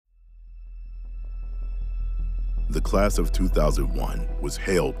The class of 2001 was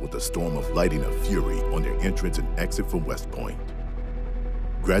hailed with a storm of lightning of fury on their entrance and exit from West Point.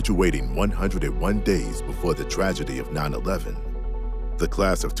 Graduating 101 days before the tragedy of 9/11, the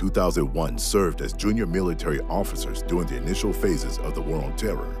class of 2001 served as junior military officers during the initial phases of the War on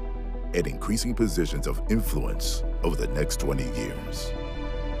Terror and increasing positions of influence over the next 20 years.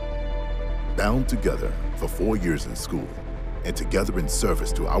 Bound together for 4 years in school and together in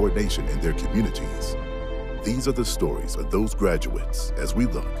service to our nation and their communities, these are the stories of those graduates as we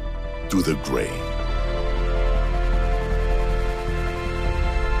look through the gray.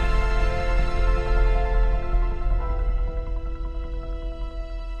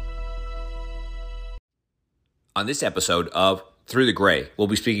 On this episode of Through the Gray, we'll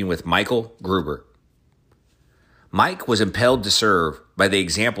be speaking with Michael Gruber. Mike was impelled to serve by the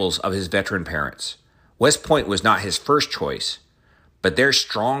examples of his veteran parents. West Point was not his first choice, but their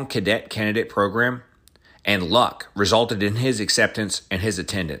strong cadet candidate program and luck resulted in his acceptance and his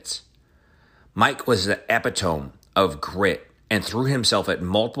attendance. Mike was the epitome of grit and threw himself at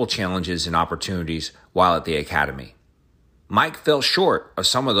multiple challenges and opportunities while at the academy. Mike fell short of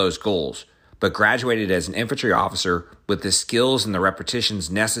some of those goals, but graduated as an infantry officer with the skills and the repetitions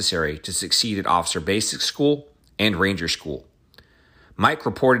necessary to succeed at Officer Basic School and Ranger School. Mike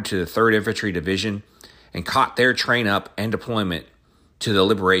reported to the 3rd Infantry Division and caught their train up and deployment to the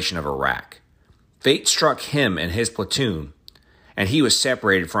liberation of Iraq. Fate struck him and his platoon, and he was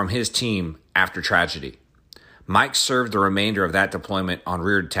separated from his team after tragedy. Mike served the remainder of that deployment on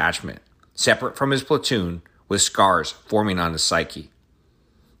rear detachment, separate from his platoon, with scars forming on his psyche.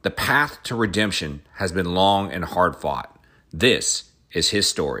 The path to redemption has been long and hard fought. This is his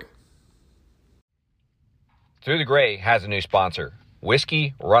story. Through the Gray has a new sponsor,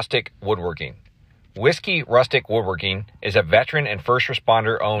 Whiskey Rustic Woodworking. Whiskey Rustic Woodworking is a veteran and first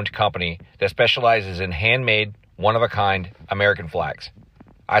responder-owned company that specializes in handmade, one-of-a-kind American flags.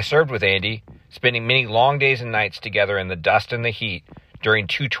 I served with Andy, spending many long days and nights together in the dust and the heat during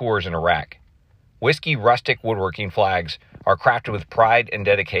 2 tours in Iraq. Whiskey Rustic Woodworking flags are crafted with pride and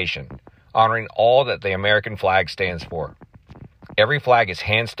dedication, honoring all that the American flag stands for. Every flag is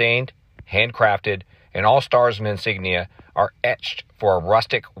hand-stained, handcrafted, and all stars and insignia are etched for a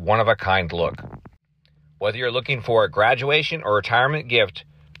rustic, one-of-a-kind look. Whether you're looking for a graduation or retirement gift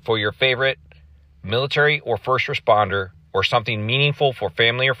for your favorite military or first responder, or something meaningful for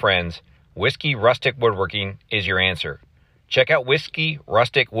family or friends, Whiskey Rustic Woodworking is your answer. Check out Whiskey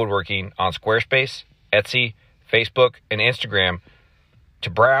Rustic Woodworking on Squarespace, Etsy, Facebook, and Instagram to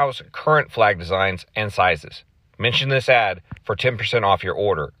browse current flag designs and sizes. Mention this ad for 10% off your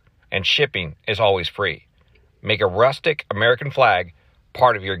order, and shipping is always free. Make a rustic American flag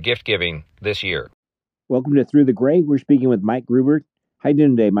part of your gift giving this year. Welcome to Through the Gray. We're speaking with Mike Gruber. How you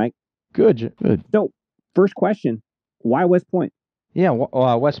doing today, Mike? Good. So, first question, why West Point? Yeah,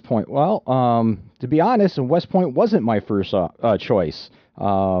 West Point. Well, to be honest, West Point wasn't my first choice.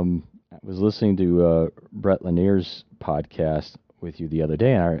 I was listening to Brett Lanier's podcast with you the other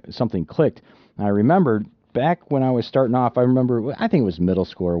day, and something clicked. And I remembered back when I was starting off, I think it was middle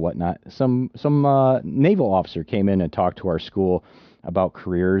school or whatnot, some naval officer came in and talked to our school about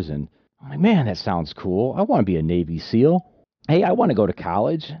careers, and I'm like, man, that sounds cool. I want to be a Navy SEAL. Hey, I want to go to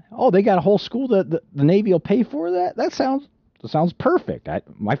college. Oh, they got a whole school that the Navy will pay for that? That sounds perfect.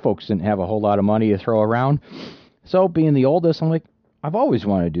 My folks didn't have a whole lot of money to throw around. So being the oldest, I'm like, I've always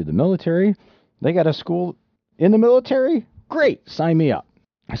wanted to do the military. They got a school in the military? Great, sign me up.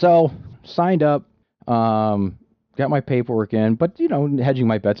 So signed up, got my paperwork in, but, hedging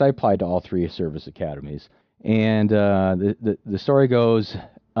my bets, I applied to all 3 service academies. And the story goes,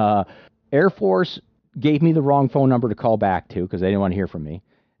 Air Force gave me the wrong phone number to call back to because they didn't want to hear from me.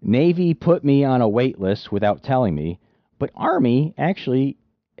 Navy put me on a wait list without telling me. But Army actually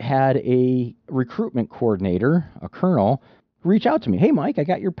had a recruitment coordinator, a colonel, reach out to me. Hey, Mike, I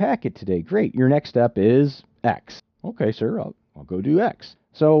got your packet today. Great. Your next step is X. Okay, sir, I'll go do X.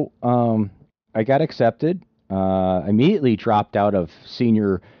 So I got accepted. Immediately dropped out of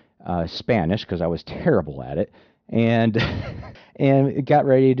senior Spanish because I was terrible at it, and got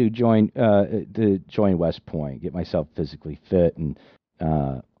ready to join West Point, get myself physically fit, and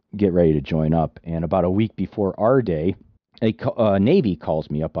get ready to join up. And about a week before our day, a Navy calls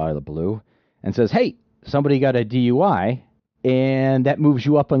me up out of the blue and says, "Hey, somebody got a DUI, and that moves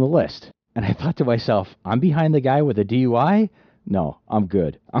you up on the list." And I thought to myself, I'm behind the guy with a DUI? No, I'm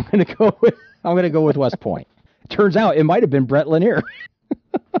good. I'm gonna go with West Point. Turns out it might have been Brett Lanier.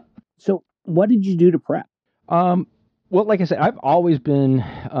 So what did you do to prep? Well, like I said, I've always been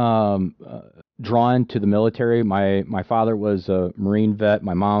drawn to the military. My father was a Marine vet.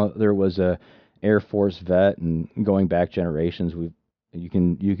 My mother was a Air Force vet, and going back generations, you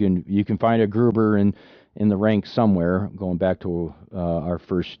can find a Gruber in the ranks somewhere. Going back to our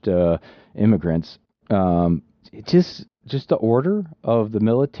first immigrants, it just the order of the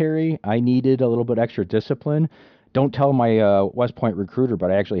military. I needed a little bit extra discipline. Don't tell my West Point recruiter,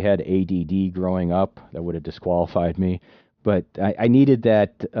 but I actually had ADD growing up. That would have disqualified me. But I needed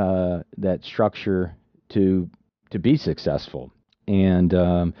that structure to be successful, and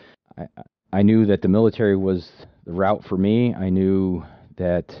I knew that the military was the route for me. I knew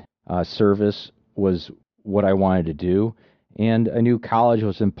that service was what I wanted to do, and I knew college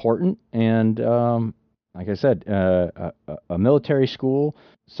was important. And like I said, a military school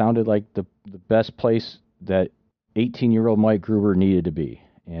sounded like the best place that 18-year-old Mike Gruber needed to be.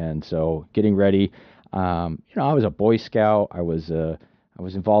 And so, getting ready. I was a Boy Scout. I was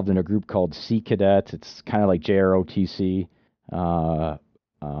involved in a group called Sea Cadets. It's kind of like JROTC.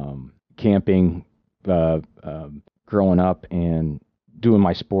 Camping, growing up and doing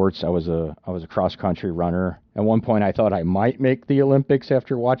my sports. I was a cross country runner. At one point, I thought I might make the Olympics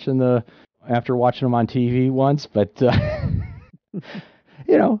after watching them on TV once. But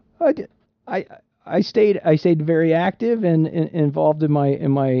I stayed very active and involved in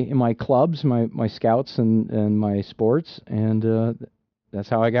my clubs, my scouts and my sports, and that's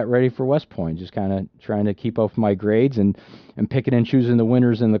how I got ready for West Point. Just kind of trying to keep up with my grades and picking and choosing the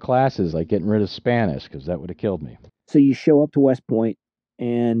winners in the classes, like getting rid of Spanish, because that would have killed me. So you show up to West Point,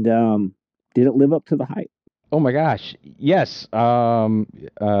 and did it live up to the hype? Oh my gosh, yes. It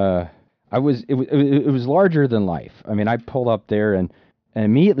was larger than life. I mean, I pulled up there and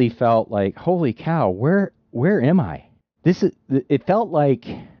immediately felt like, holy cow, where am I? It felt like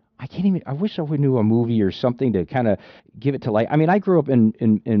I wish I would knew a movie or something to kind of give it to life. I mean, I grew up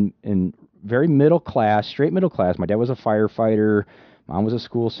in very middle class, straight middle class. My dad was a firefighter. Mom was a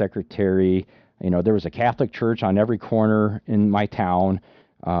school secretary. There was a Catholic church on every corner in my town.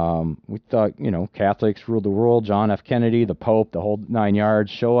 We thought, Catholics ruled the world. John F. Kennedy, the Pope, the whole 9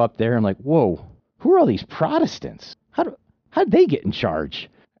 yards. Show up there and like, whoa, who are all these Protestants? How did they get in charge?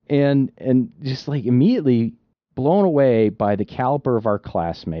 And just like immediately blown away by the caliber of our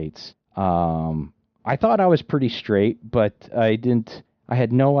classmates. I thought I was pretty straight, but I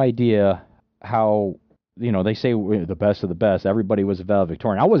had no idea how, they say we're the best of the best. Everybody was a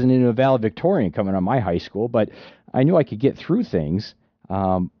valedictorian. I wasn't even a valedictorian coming out of my high school, but I knew I could get through things.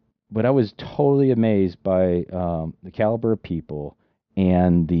 But I was totally amazed by the caliber of people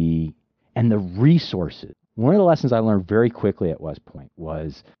and the resources. One of the lessons I learned very quickly at West Point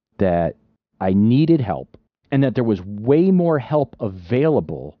was that I needed help, and that there was way more help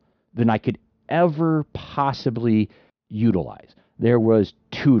available than I could ever possibly utilize. There was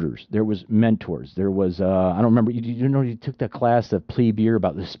tutors, there was mentors, there was, I don't remember, you took that class of plebe year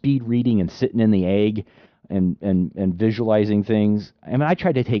about the speed reading and sitting in the egg and visualizing things. I mean, I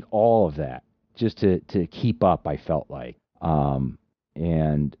tried to take all of that just to keep up, I felt like.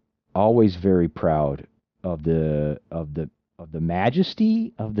 And always very proud of the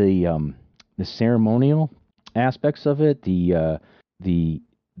majesty of the ceremonial aspects of it, the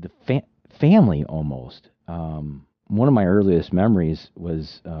family almost. One of my earliest memories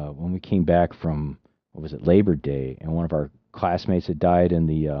was when we came back from, Labor Day, and one of our classmates had died in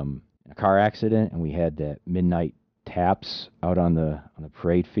a car accident, and we had that midnight taps out on the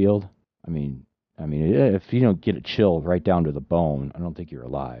parade field. I mean, if you don't get a chill right down to the bone, I don't think you're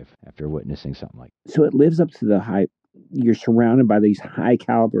alive after witnessing something like that. So it lives up to the hype. You're surrounded by these high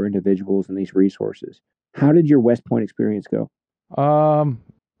caliber individuals and these resources. How did your West Point experience go?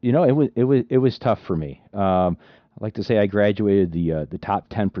 It was tough for me. I like to say I graduated the top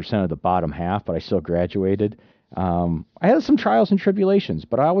 10% of the bottom half, but I still graduated. I had some trials and tribulations,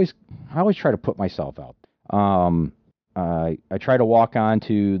 but I always try to put myself out. I try to walk on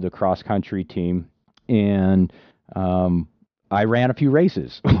to the cross country team, and I ran a few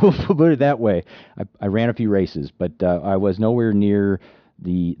races. We'll put it that way. I ran a few races, but I was nowhere near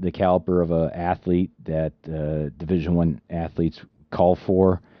the caliber of an athlete that Division I athletes call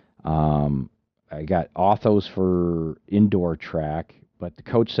for. I got authos for indoor track, but the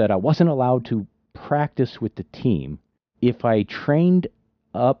coach said I wasn't allowed to practice with the team. If I trained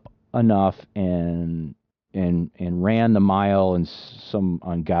up enough and ran the mile in some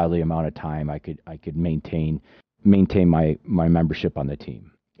ungodly amount of time, I could maintain my membership on the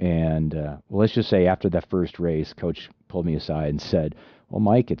team. And let's just say after that first race, coach pulled me aside and said, "Well,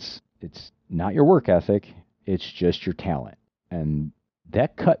 Mike, it's not your work ethic, it's just your talent." And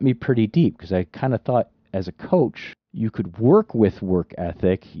that cut me pretty deep, because I kind of thought as a coach, you could work with work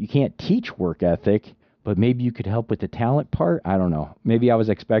ethic. You can't teach work ethic, but maybe you could help with the talent part. I don't know. Maybe I was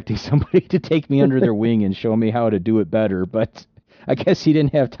expecting somebody to take me under their wing and show me how to do it better, but I guess he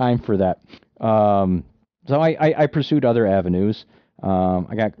didn't have time for that. So I pursued other avenues.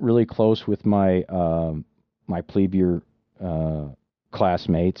 I got really close with my plebe year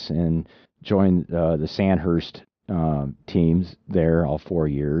classmates and joined the Sandhurst teams there all 4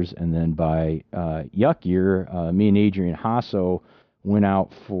 years. And then by Yuck year, me and Adrian Hasso went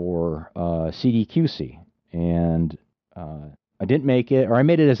out for CDQC. And I didn't make it, or I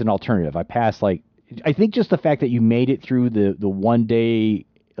made it as an alternative. I passed, like, I think just the fact that you made it through the 1 day,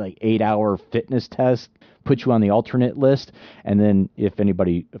 like 8-hour fitness test put you on the alternate list. And then if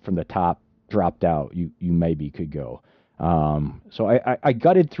anybody from the top dropped out, you maybe could go. So I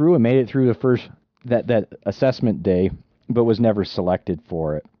gutted through and made it through the first that assessment day, but was never selected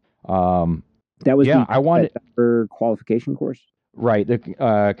for it. That was I wanted for qualification course. Right,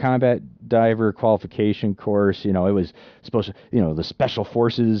 the combat diver qualification course. You know, it was supposed to, you know, the special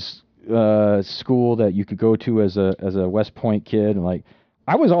forces school that you could go to as a West Point kid, and like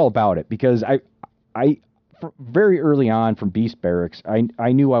I was all about it because I very early on from Beast Barracks,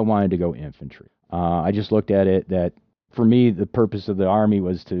 I knew I wanted to go infantry. I just looked at it that for me the purpose of the Army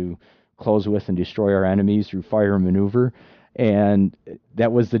was to close with and destroy our enemies through fire and maneuver, and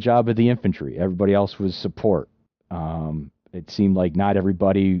that was the job of the infantry. Everybody else was support. It seemed like not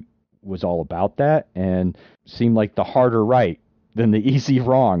everybody was all about that, and seemed like the harder right than the easy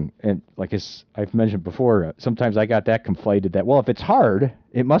wrong. And like I've mentioned before, sometimes I got that conflated that, well, if it's hard,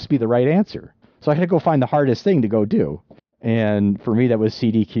 it must be the right answer. So I had to go find the hardest thing to go do. And for me, that was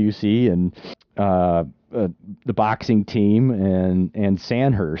CDQC and the boxing team and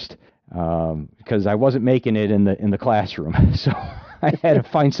Sandhurst, because I wasn't making it in the classroom. So I had to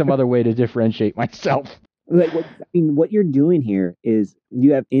find some other way to differentiate myself. Like, what you're doing here is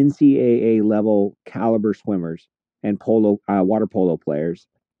you have NCAA level caliber swimmers and water polo players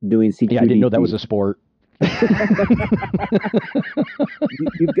doing CQB. Yeah, I didn't know that was a sport.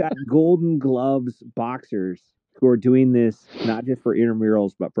 You've got Golden Gloves boxers who are doing this not just for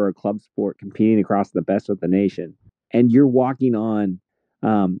intramurals, but for a club sport, competing across the best of the nation. And you're walking on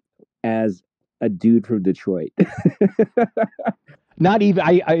as a dude from Detroit. Not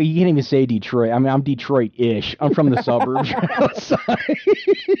even, you can't even say Detroit. I mean, I'm Detroit-ish. I'm from the suburbs outside.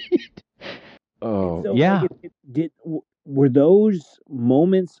 Oh, so, yeah. Were those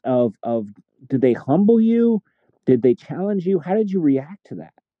moments of did they humble you? Did they challenge you? How did you react to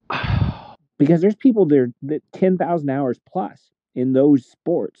that? Because there's people there that 10,000 hours plus in those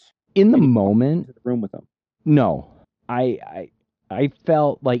sports. In the moment, into the room with them. No, I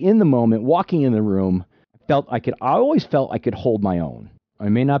felt like in the moment, walking in the room, I always felt I could hold my own. I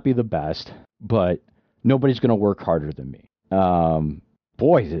may not be the best, but nobody's going to work harder than me.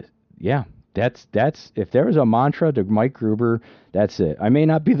 That's if there was a mantra to Mike Gruber, that's it. I may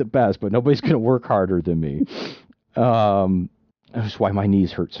not be the best, but nobody's going to work harder than me. That's why my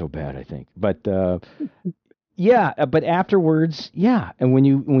knees hurt so bad, I think. But but afterwards, and when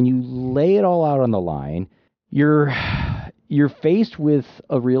you lay it all out on the line, you're faced with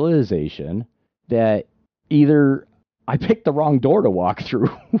a realization that either I picked the wrong door to walk through,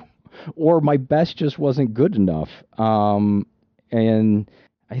 or my best just wasn't good enough. And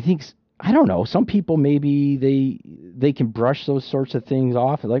I think, I don't know, some people maybe they can brush those sorts of things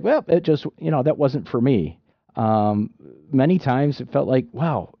off. Like, well, it just, that wasn't for me. Many times it felt like,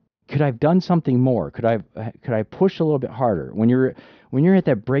 wow, could I have done something more? Could I push a little bit harder? When you're at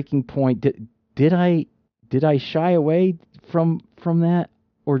that breaking point, did I shy away from that,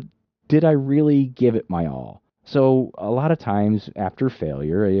 or did I really give it my all? So a lot of times after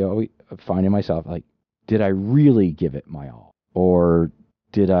failure, finding myself like, did I really give it my all, or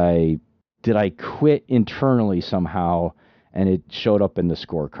did I quit internally somehow, and it showed up in the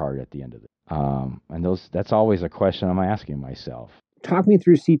scorecard at the end of it? And that's always a question I'm asking myself. Talk me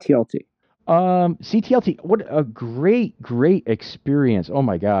through CTLT. CTLT, what a great experience. Oh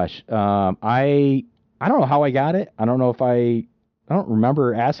my gosh. I don't know how I got it. I don't know if I don't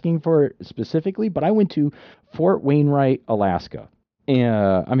remember asking for it specifically, but I went to Fort Wainwright, Alaska.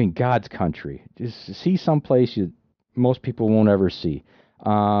 And God's country. Just to see someplace most people won't ever see.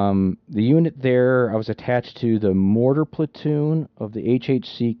 The unit there, I was attached to the mortar platoon of the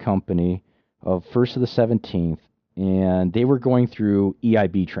HHC company of 1st of the 17th, and they were going through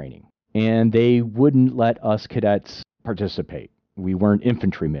EIB training, and they wouldn't let us cadets participate. We weren't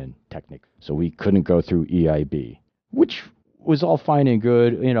infantrymen, technically, so we couldn't go through EIB, which was all fine and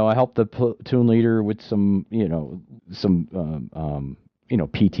good. I helped the platoon leader with some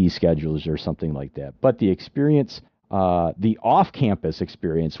PT schedules or something like that. But the experience, the off-campus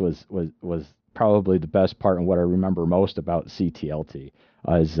experience was probably the best part and what I remember most about CTLT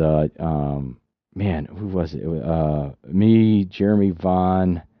is, man, who was it? Me, Jeremy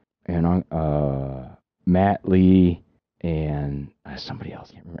Vaughn, and Matt Lee, and somebody else.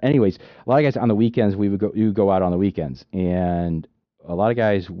 I can't remember. Anyways, a lot of guys on the weekends, we would go out on the weekends, and a lot of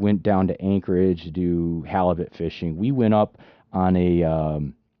guys went down to Anchorage to do halibut fishing. We went up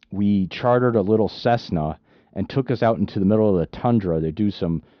on we chartered a little Cessna and took us out into the middle of the tundra to do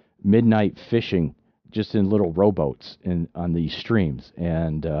some midnight fishing just in little rowboats on these streams.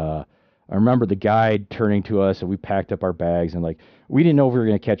 And I remember the guide turning to us, and we packed up our bags, and we didn't know if we were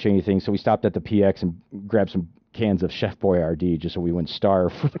going to catch anything, so we stopped at the PX and grabbed some cans of Chef Boyardee just so we wouldn't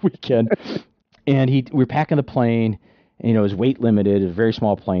starve for the weekend. And we were packing the plane, and, it was weight limited, a very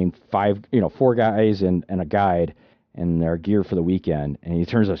small plane, 4 guys and a guide, and our gear for the weekend. And he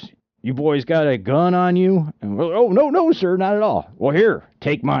turns to us, "You boys got a gun on you?" And we're like, "Oh, no, sir, not at all." "Well, here,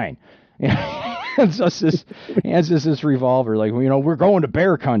 take mine." Hands us this revolver, we're going to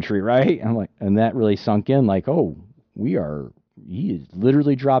bear country, right? And that really sunk in, he is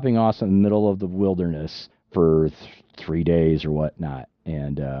literally dropping us in the middle of the wilderness for 3 days or whatnot.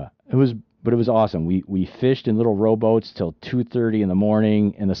 And it was awesome. We fished in little rowboats till 2:30 in the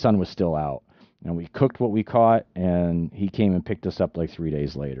morning, and the sun was still out. And we cooked what we caught, and he came and picked us up 3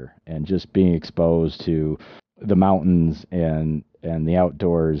 days later. And just being exposed to the mountains and the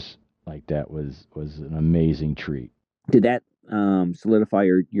outdoors like that was an amazing treat. Did that solidify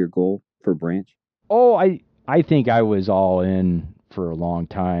your goal for Branch? Oh, I think I was all in for a long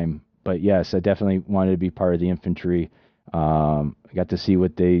time. But yes, I definitely wanted to be part of the infantry. I got to see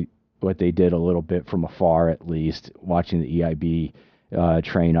what they did a little bit from afar, at least, watching the EIB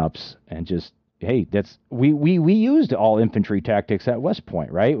train ups, and just, hey, we used all infantry tactics at West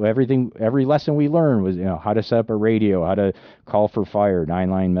Point, right? Every lesson we learned was, how to set up a radio, how to call for fire,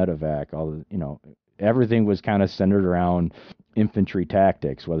 9-line medevac, everything was kind of centered around infantry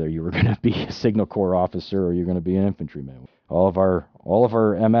tactics, whether you were going to be a signal corps officer or you're going to be an infantryman. All of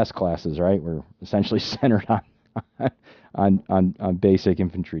our MS classes, right, were essentially centered on basic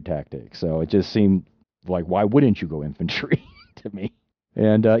infantry tactics. So it just seemed like, why wouldn't you go infantry to me?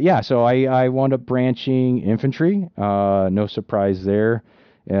 And so I wound up branching infantry. No surprise there.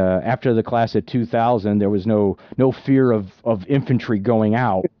 After the class of 2000, there was no fear of infantry going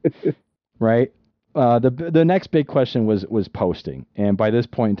out, right? The next big question was posting. And by this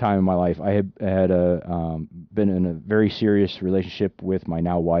point in time in my life, I had been in a very serious relationship with my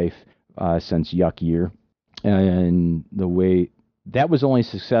now wife since Yuck year. And the way that was only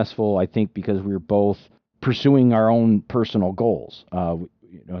successful, I think, because we were both pursuing our own personal goals.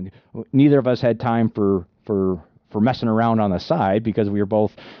 Neither of us had time for messing around on the side, because we were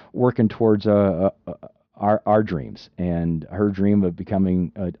both working towards our dreams. And her dream of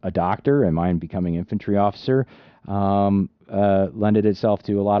becoming a doctor and mine becoming infantry officer lended itself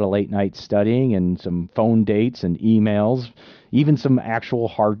to a lot of late night studying and some phone dates and emails, even some actual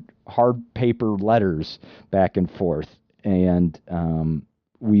hard paper letters back and forth. And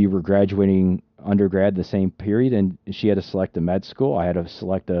we were graduating undergrad the same period, and she had to select a med school. I had to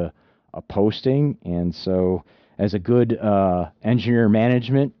select a posting. And so, as a good engineer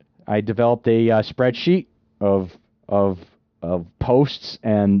management, I developed a spreadsheet of posts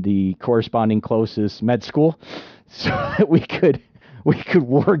and the corresponding closest med school, so that we could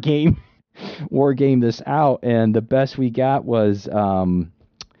war game this out. And the best we got was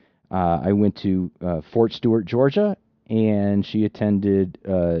I went to Fort Stewart, Georgia, and she attended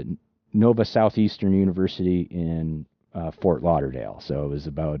Nova Southeastern University in Fort Lauderdale. So it was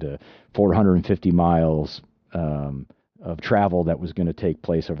about 450 miles of travel that was going to take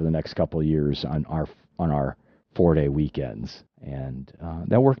place over the next couple of years on our 4-day weekends, and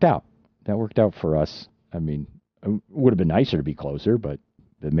that worked out. That worked out for us. I mean, it would have been nicer to be closer, but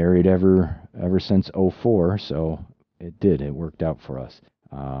been married ever since '04, so it did. It worked out for us.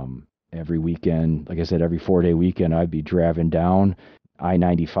 Every weekend, like I said, every 4-day weekend, I'd be driving down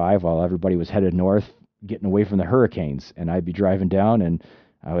I-95 while everybody was headed north, getting away from the hurricanes, and I'd be driving down, and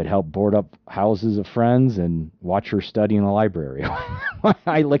I would help board up houses of friends and watch her study in the library.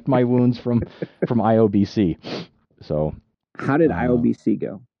 I licked my wounds from IOBC. So, how did IOBC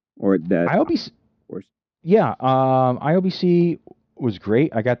go? Or the IOBC? Yeah, IOBC was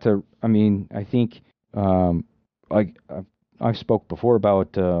great. I got to. I mean, I think I spoke before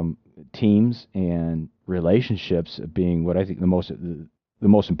about teams and relationships being what I think the most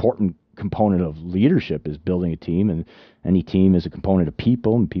important component of leadership is building a team, and any team is a component of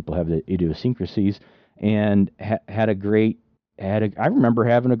people, and people have the idiosyncrasies. And I remember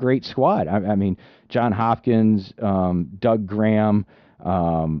having a great squad. I mean, John Hopkins, Doug Graham,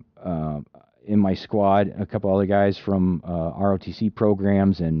 in my squad, a couple other guys from ROTC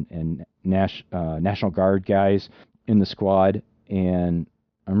programs and National Guard guys in the squad. And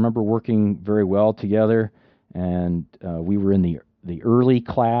I remember working very well together. And we were in the early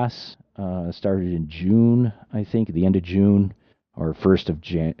class, started in June, I think, at the end of June or 1st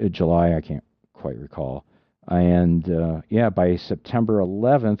of July. I can't quite recall. And by September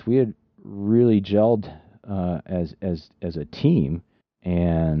 11th, we had really gelled as a team,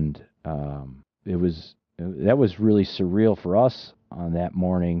 and that was really surreal for us on that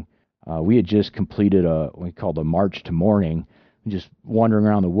morning. We had just completed what we called a march to morning, just wandering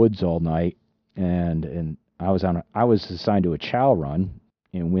around the woods all night, and I was assigned to a chow run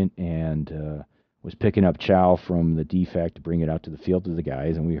and went and was picking up chow from the defect to bring it out to the field to the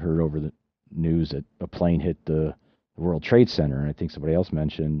guys, and we heard over the news that a plane hit the World Trade Center, and I think somebody else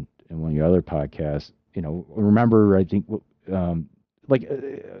mentioned in one of your other podcasts. Remember, I think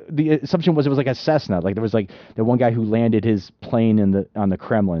the assumption was it was like a Cessna. Like there was like the one guy who landed his plane on the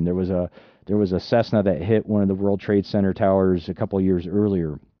Kremlin. There was a Cessna that hit one of the World Trade Center towers a couple of years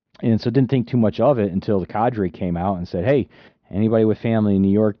earlier, and so didn't think too much of it until the cadre came out and said, "Hey, anybody with family in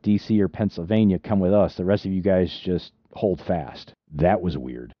New York, D.C., or Pennsylvania, come with us. The rest of you guys just hold fast." That was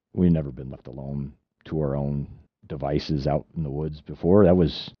weird. We'd never been left alone to our own devices out in the woods before.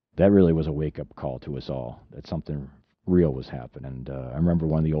 That really was a wake-up call to us all, that something real was happening. And I remember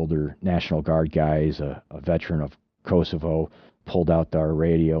one of the older National Guard guys, a veteran of Kosovo, pulled out our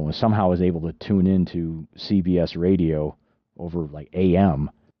radio and somehow was able to tune into CBS radio over like AM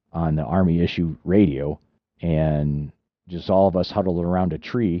on the Army issue radio, and just all of us huddled around a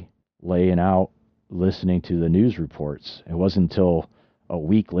tree, laying out, listening to the news reports. It wasn't until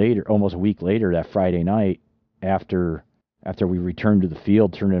almost a week later, that Friday night, after we returned to the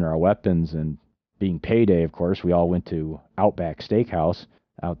field, turned in our weapons, and being payday, of course, we all went to Outback Steakhouse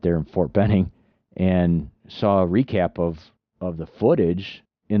out there in Fort Benning and saw a recap of the footage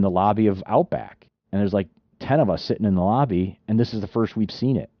in the lobby of Outback. And there's like 10 of us sitting in the lobby, and this is the first we've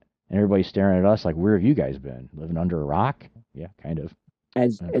seen it. And everybody's staring at us like, where have you guys been? Living under a rock? Yeah, kind of.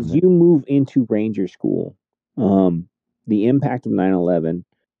 As you move into Ranger School, the impact of 9/11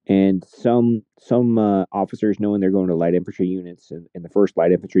 and some officers knowing they're going to light infantry units and the first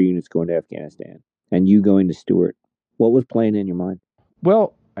light infantry units going to Afghanistan, and you going to Stewart, what was playing in your mind?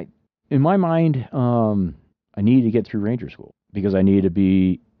 Well, in my mind, I needed to get through Ranger School because I needed to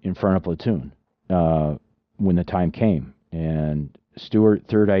be in front of platoon when the time came. And Stewart,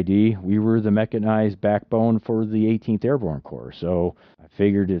 3rd ID, we were the mechanized backbone for the 18th Airborne Corps. So I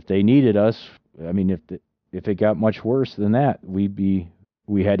figured if they needed us, I mean, if it got much worse than that, we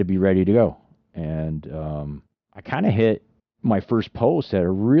had to be ready to go. And I kind of hit my first post at a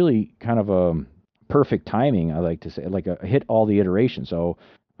really kind of a perfect timing, I like to say. Like I hit all the iterations. So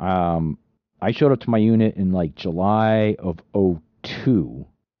I showed up to my unit in like July of 2002,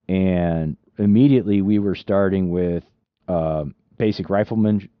 and immediately we were starting with basic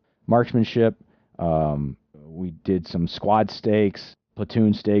rifleman marksmanship. We did some squad stakes,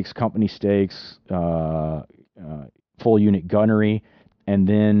 platoon stakes, company stakes, full unit gunnery, and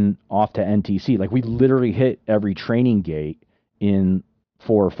then off to NTC. Like we literally hit every training gate in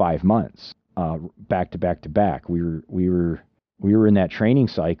 4 or 5 months, back to back to back. We were in that training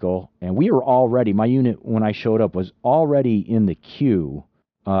cycle, and we were already, my unit when I showed up was already in the queue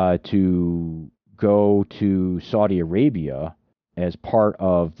to go to Saudi Arabia as part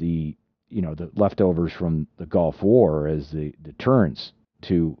of the leftovers from the Gulf War as the deterrence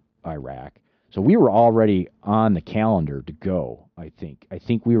to Iraq. So we were already on the calendar to go, I think. I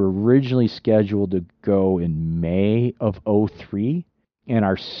think we were originally scheduled to go in May of 2003, and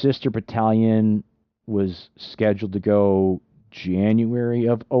our sister battalion was scheduled to go January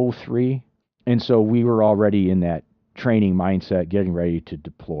of 2003. And so we were already in that training mindset, getting ready to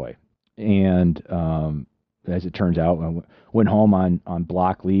deploy. And as it turns out, I went home on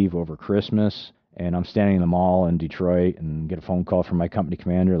block leave over Christmas, and I'm standing in the mall in Detroit and get a phone call from my company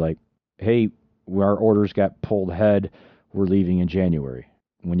commander like, hey, our orders got pulled ahead. We're leaving in January.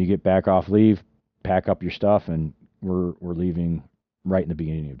 When you get back off leave, pack up your stuff, and we're leaving right in the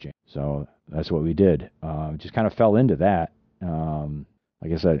beginning of January. So that's what we did. Just kind of fell into that.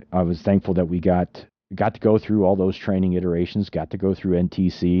 Like I said, I was thankful that we got to go through all those training iterations, got to go through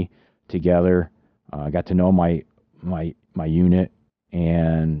NTC together, got to know my unit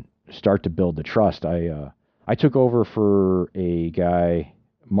and start to build the trust. I took over for a guy,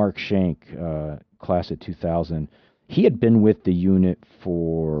 Mark Shank, class of 2000. He had been with the unit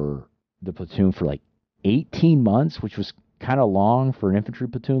for the platoon for like 18 months, which was kind of long for an infantry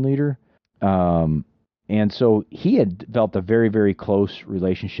platoon leader. And so he had developed a very, very close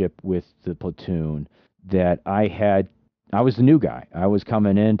relationship with the platoon that I was the new guy. I was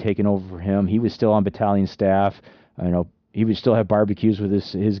coming in, taking over for him. He was still on battalion staff. He would still have barbecues with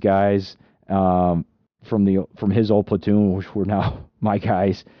his guys from his old platoon, which were now my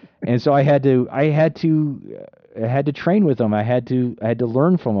guys. And so I had to train with them. I had to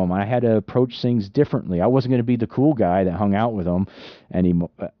learn from them. I had to approach things differently. I wasn't going to be the cool guy that hung out with them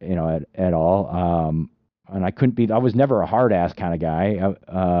anymore, at all. And I was never a hard ass kind of guy.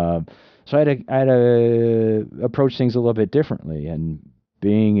 So I had to approach things a little bit differently. And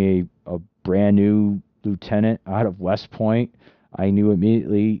being a brand new lieutenant out of West Point, I knew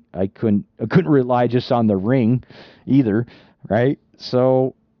immediately I couldn't rely just on the ring either, right?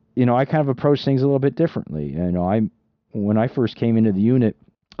 So, I kind of approached things a little bit differently. When I first came into the unit,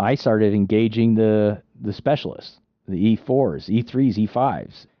 I started engaging the specialists, the E4s, E3s,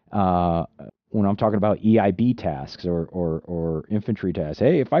 E5s. When I'm talking about EIB tasks or infantry tasks,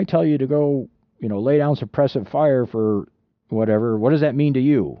 hey, if I tell you to go, lay down suppressive fire for whatever, what does that mean to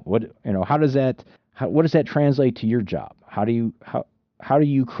you? What does that translate to your job? How do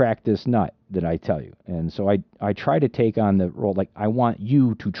you crack this nut that I tell you? And so I try to take on the role, like, I want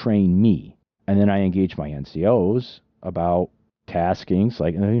you to train me. And then I engage my NCOs about taskings,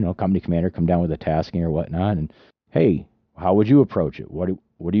 like, company commander come down with a tasking or whatnot. And, hey, how would you approach it? What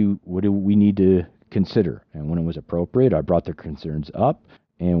do we need to consider? And when it was appropriate, I brought their concerns up.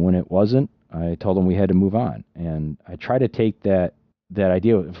 And when it wasn't, I told them we had to move on. And I try to take that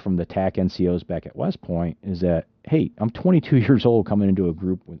idea from the TAC NCOs back at West Point is that, hey, I'm 22 years old coming into a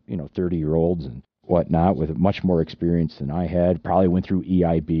group with, 30-year-olds and whatnot with much more experience than I had. Probably went through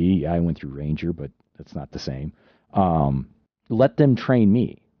EIB. I went through Ranger, but that's not the same. Let them train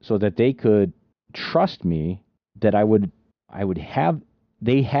me so that they could trust me, that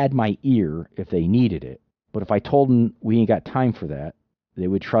they had my ear if they needed it. But if I told them we ain't got time for that, they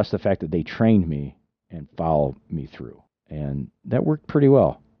would trust the fact that they trained me and follow me through. And that worked pretty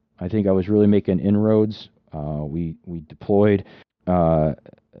well. I think I was really making inroads. We deployed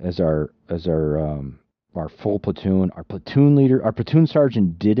as our full platoon. Our platoon leader, our platoon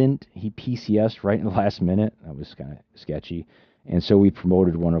sergeant didn't. He PCS'd right in the last minute. That was kind of sketchy. And so we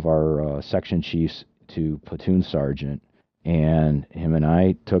promoted one of our section chiefs to platoon sergeant. And him and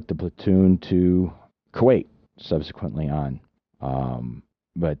I took the platoon to Kuwait subsequently on.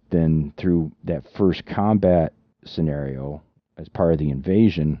 But then through that first combat scenario, as part of the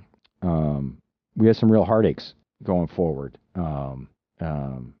invasion, we had some real heartaches going forward. As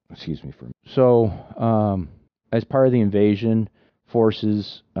part of the invasion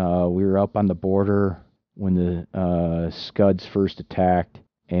forces, we were up on the border when the Scuds first attacked,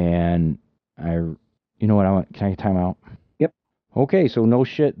 and can I time out? Yep. Okay, so no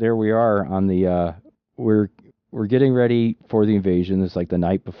shit, there we are on the, we're getting ready for the invasion. It's like the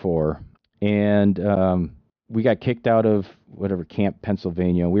night before, and we got kicked out of whatever Camp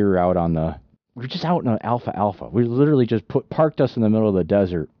Pennsylvania. We were just out in an Alpha. We literally just parked us in the middle of the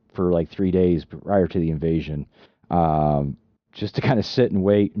desert for like 3 days prior to the invasion, just to kind of sit and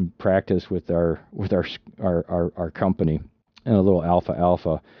wait and practice with our company in a little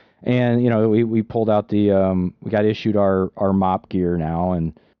Alpha. And we pulled out we got issued our mop gear now,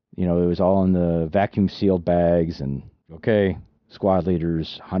 and it was all in the vacuum sealed bags. And okay, squad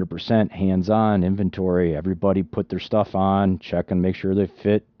leaders, 100% hands-on inventory. Everybody put their stuff on, check and make sure they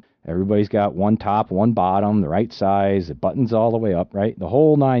fit. Everybody's got one top, one bottom, the right size, the buttons all the way up, right? The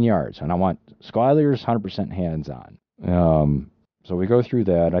whole 9 yards. And I want squad leaders 100% hands-on. So we go through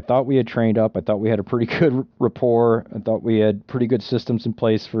that. I thought we had trained up. I thought we had a pretty good rapport. I thought we had pretty good systems in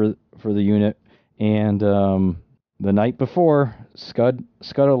place for the unit. And the night before, Scud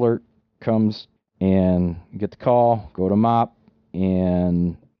alert comes, and you get the call, go to mop,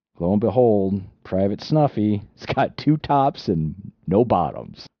 and lo and behold, Private Snuffy has got 2 tops and no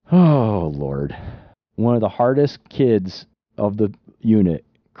bottoms. Oh, Lord. One of the hardest kids of the unit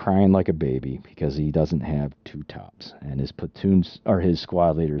crying like a baby because he doesn't have 2 tops. And his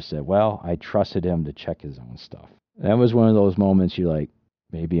squad leader said, well, I trusted him to check his own stuff. That was one of those moments you're like,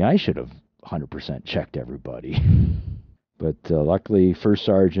 maybe I should have 100% checked everybody. But luckily, First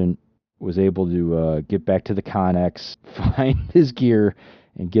Sergeant was able to get back to the Connex, find his gear,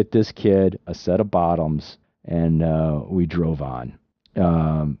 and get this kid a set of bottoms, and we drove on.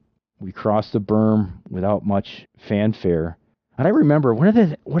 We crossed the berm without much fanfare. And I remember,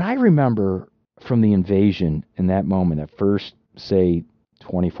 what I remember from the invasion in that moment, that first, say,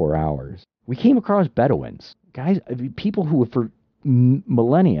 24 hours, we came across Bedouins. Guys, people who for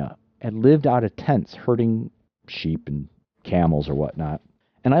millennia had lived out of tents herding sheep and camels or whatnot.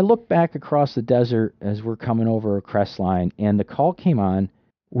 And I look back across the desert as we're coming over a crest line, and the call came on.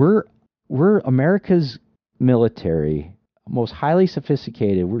 We're America's military, most highly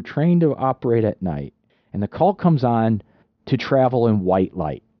sophisticated. We're trained to operate at night. And the call comes on to travel in white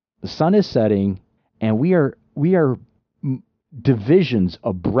light. The sun is setting, and we are divisions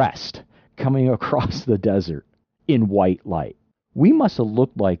abreast coming across the desert in white light. We must have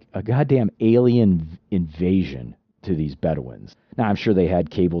looked like a goddamn alien invasion to these Bedouins. Now, I'm sure they had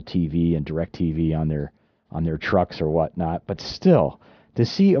cable TV and direct TV on their trucks or whatnot, but still, to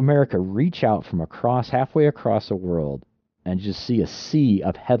see America reach out from halfway across the world and just see a sea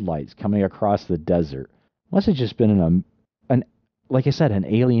of headlights coming across the desert must have just been like I said, an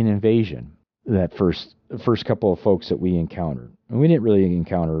alien invasion. That first couple of folks that we encountered, and we didn't really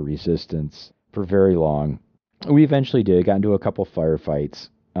encounter resistance for very long. We eventually did, got into a couple firefights.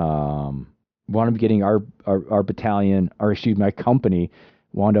 Wound up getting our battalion, or excuse me, my company,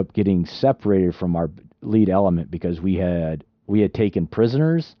 wound up getting separated from our lead element because we had taken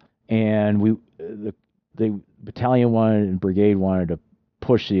prisoners, and the battalion wanted and brigade wanted to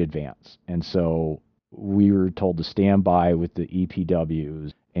push the advance, and so we were told to stand by with the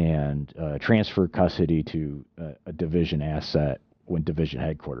EPWs and transfer custody to a division asset when division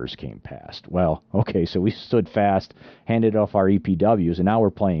headquarters came past. Well, okay, so we stood fast, handed off our EPWs, and now we're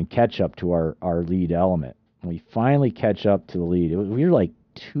playing catch up to our lead element. And we finally catch up to the lead. We were like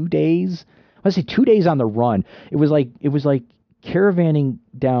 2 days. Let's say 2 days on the run. It was like caravanning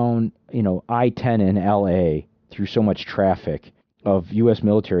down, I-10 in LA through so much traffic of U.S.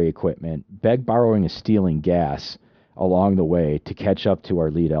 military equipment, borrowing, and stealing gas along the way to catch up to our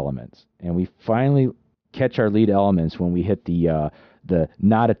lead elements. And we finally catch our lead elements when we hit the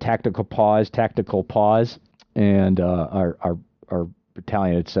not a tactical pause, and our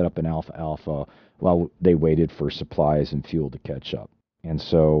battalion had set up an alpha while they waited for supplies and fuel to catch up. And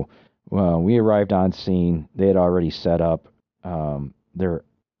so we arrived on scene. They had already set up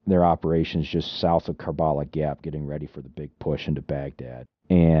their operations just south of Karbala Gap, getting ready for the big push into Baghdad.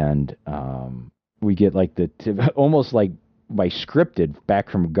 And we get like almost like by scripted back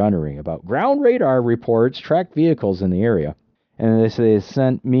from gunnery about ground radar reports, tracked vehicles in the area. And they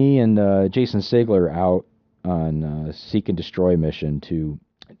sent me and Jason Sigler out on a seek and destroy mission to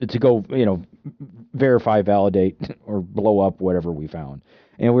go, verify, validate, or blow up whatever we found.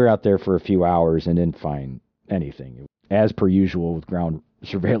 And we were out there for a few hours and didn't find anything. As per usual with ground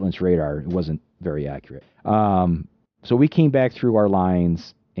surveillance radar, it wasn't very accurate. So we came back through our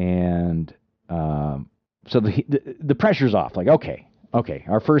lines, and so the pressure's off. Like, okay,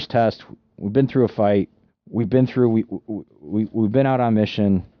 our first test. We've been through a fight. We've been been out on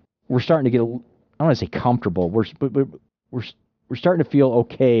mission. We're starting to get, I don't want to say comfortable. We're starting to feel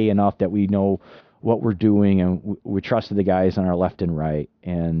okay enough that we know what we're doing, and we trusted the guys on our left and right,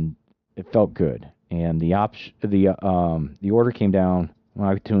 and it felt good. And the order came down.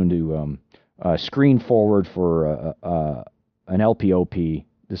 I tuned to screen forward for an LPOP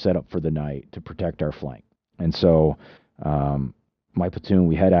to set up for the night to protect our flank. And so my platoon,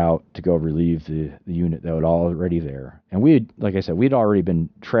 we head out to go relieve the unit that was already there. And like I said, we'd already been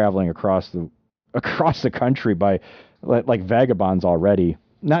traveling across the country by like vagabonds already.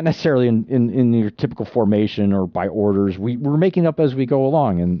 Not necessarily in your typical formation or by orders. We're making up as we go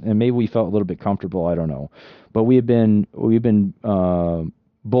along, and maybe we felt a little bit comfortable. I don't know, but we've been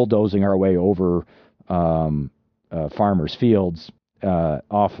bulldozing our way over farmers' fields,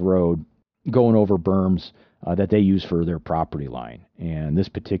 off road, going over berms that they use for their property line. And this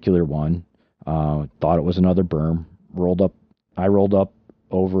particular one thought it was another berm. I rolled up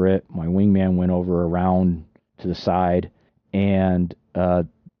over it. My wingman went over around to the side, and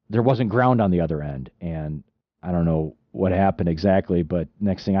there wasn't ground on the other end. And I don't know what happened exactly, but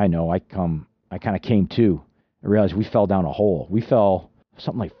next thing I know, I kind of came to. I realized we fell down a hole. We fell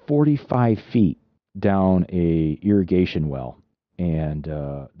something like 45 feet down a irrigation well. And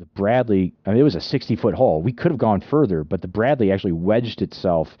the Bradley, it was a 60-foot hole. We could have gone further, but the Bradley actually wedged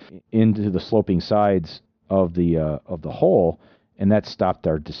itself into the sloping sides of the hole, and that stopped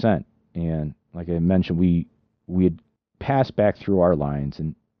our descent. And like I mentioned, we had passed back through our lines,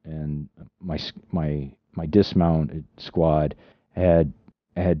 and my dismounted squad had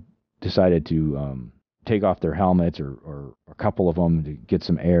decided to take off their helmets, or a couple of them, to get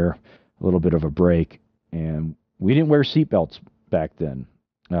some air, a little bit of a break. And we didn't wear seatbelts back then.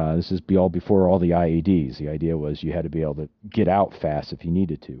 This is all before all the IEDs. The idea was you had to be able to get out fast if you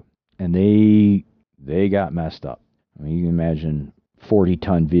needed to. And they got messed up. I mean, you can imagine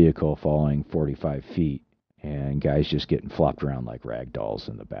 40-ton vehicle falling 45 feet and guys just getting flopped around like rag dolls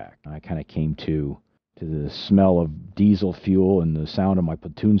in the back. I kind of came to to the smell of diesel fuel and the sound of my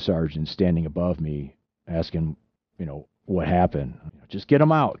platoon sergeant standing above me asking, what happened. Just get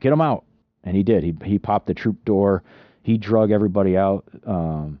him out, get him out. And he did. He popped the troop door. He drug everybody out.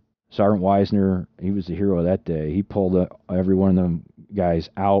 Sergeant Wisner, he was the hero that day. He pulled every one of them guys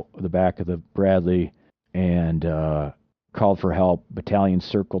out of the back of the Bradley and called for help. Battalions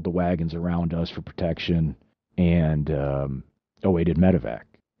circled the wagons around us for protection and awaited medevac.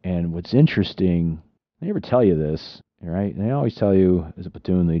 And what's interesting, they never tell you this, right? They always tell you as a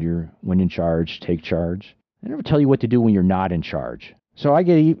platoon leader, when in charge, take charge. They never tell you what to do when you're not in charge. So I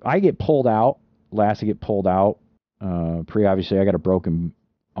get pulled out. Last I get pulled out. Pretty obviously, I got a broken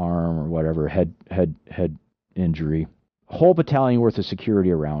arm or whatever, head injury. Whole battalion worth of security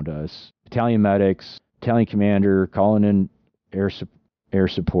around us. Battalion medics, battalion commander, calling in air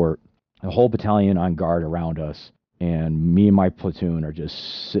support. The whole battalion on guard around us, and me and my platoon are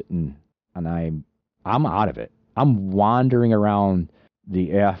just sitting. And I'm out of it. I'm wandering around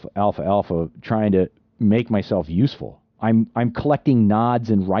the Alpha trying to make myself useful. I'm collecting nods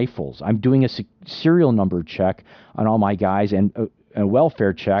and rifles. I'm doing a serial number check on all my guys and a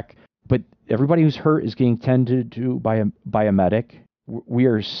welfare check. But everybody who's hurt is getting tended to by a medic. We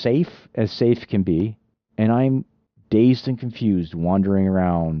are safe as safe can be. And I'm dazed and confused wandering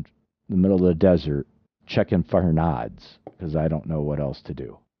around the middle of the desert checking for nods because I don't know what else to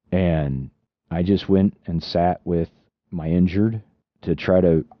do. And I just went and sat with my injured to try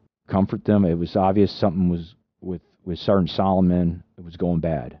to comfort them. It was obvious something was with Sergeant Solomon. It was going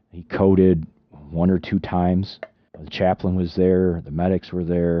bad. He coded 1 or 2 times. The chaplain was there. The medics were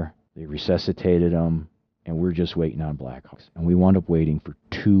there. They resuscitated him. And we're just waiting on Blackhawks. And we wound up waiting for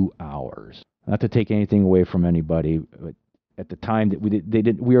 2 hours. Not to take anything away from anybody, but at the time that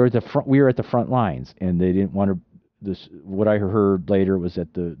we were at the front lines, and they didn't want to. What I heard later was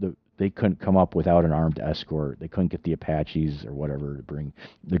that they couldn't come up without an armed escort. They couldn't get the Apaches or whatever to bring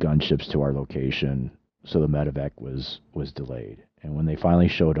the gunships to our location, so the medevac was delayed. And when they finally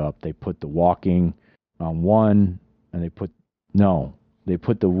showed up, they put the walking on one, and they put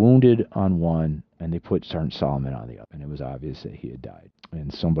the wounded on one, and they put Sergeant Solomon on the other. And it was obvious that he had died.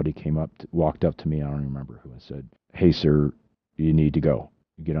 And somebody walked up to me, I don't remember who, and said, "Hey, sir, you need to go.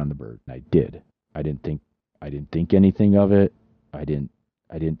 Get on the bird." And I did. I didn't think anything of it. I didn't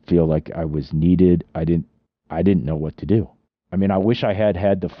feel like I was needed. I didn't know what to do. I mean, I wish I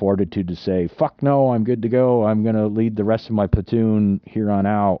had the fortitude to say, "Fuck no, I'm good to go. I'm going to lead the rest of my platoon here on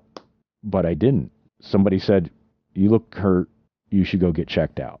out." But I didn't. Somebody said, "You look hurt. You should go get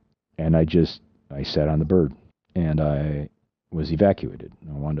checked out." And I sat on the bird, and I was evacuated.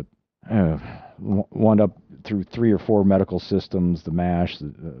 I wound up through 3 or 4 medical systems, the MASH,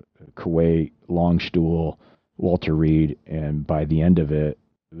 the Kuwait, Longstuhl, Walter Reed, and by the end of it,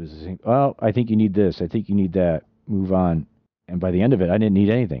 it was, "Well, I think you need this. I think you need that. Move on." And by the end of it, I didn't need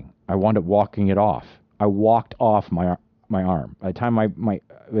anything. I wound up walking it off. I walked off my arm. By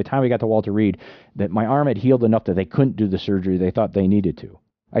the time we got to Walter Reed, that my arm had healed enough that they couldn't do the surgery they thought they needed to.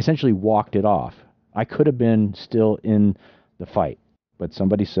 I essentially walked it off. I could have been still in the fight, but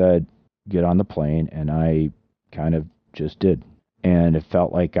somebody said, "Get on the plane," and I kind of just did. And it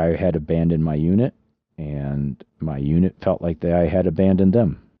felt like I had abandoned my unit, and my unit felt like I had abandoned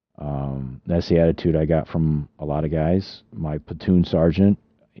them. That's the attitude I got from a lot of guys. My platoon sergeant,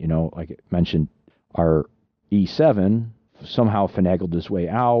 like I mentioned, our E7 somehow finagled his way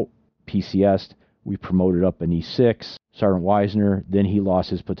out, PCS'd. We promoted up an E6, Sergeant Wisner. Then he lost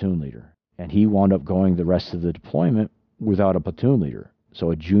his platoon leader, and he wound up going the rest of the deployment without a platoon leader.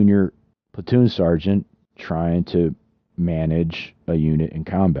 So a junior platoon sergeant trying to manage a unit in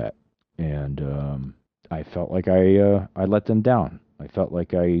combat. And I felt like I let them down. I felt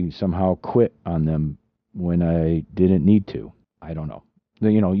like I somehow quit on them when I didn't need to. I don't know.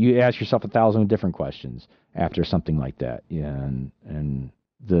 You ask yourself 1,000 different questions after something like that. Yeah, and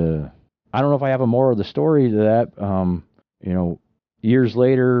I don't know if I have a moral of the story to that. Years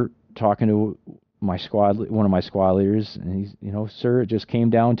later, talking to one of my squad leaders, and he's, "Sir, it just came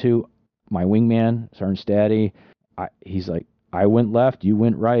down to my wingman, Sergeant Staddy. He's like, I went left, you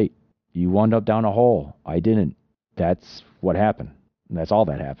went right. You wound up down a hole. I didn't. That's what happened. And that's all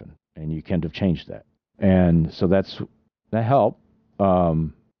that happened. And you can't have changed that." And so that helped.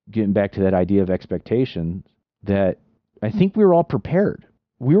 Getting back to that idea of expectations, that I think we were all prepared.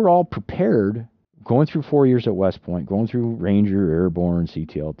 We were all prepared going through 4 years at West Point, going through Ranger, Airborne,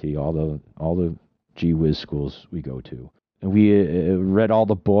 CTLT, all the gee whiz schools we go to. And we read all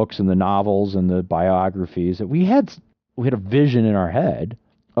the books and the novels and the biographies. We had a vision in our head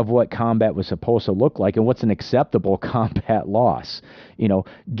of what combat was supposed to look like and what's an acceptable combat loss.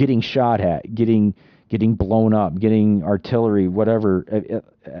 Getting shot at, getting getting blown up, getting artillery, whatever,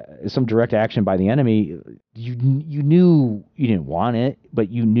 some direct action by the enemy, you knew you didn't want it, but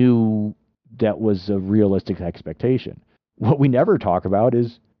you knew that was a realistic expectation. What we never talk about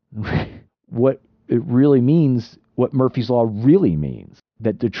is what it really means, what Murphy's Law really means,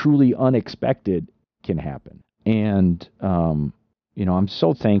 that the truly unexpected can happen. And, I'm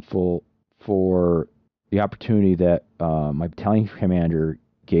so thankful for the opportunity that my battalion commander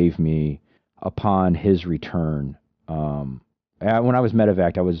gave me upon his return. When I was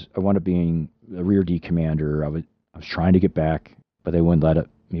medevac, I wound up being a rear D commander. I was trying to get back, but they wouldn't let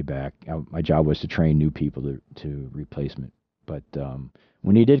me back. My job was to train new people to replacement. But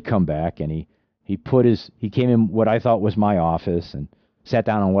when he did come back, and he came in what I thought was my office and sat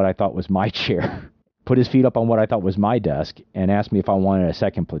down on what I thought was my chair, put his feet up on what I thought was my desk, and asked me if I wanted a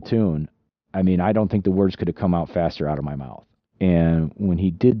second platoon. I mean, I don't think the words could have come out faster out of my mouth. And when he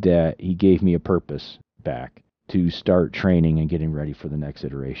did that, he gave me a purpose back to start training and getting ready for the next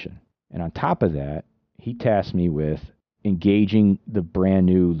iteration. And on top of that, he tasked me with engaging the brand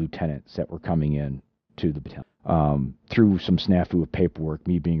new lieutenants that were coming in to the battalion through some snafu of paperwork,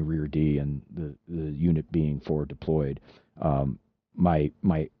 me being rear D and the unit being forward deployed.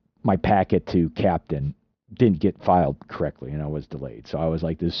 My packet to captain didn't get filed correctly, and I was delayed. So I was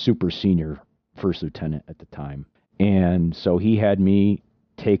like this super senior first lieutenant at the time. And so he had me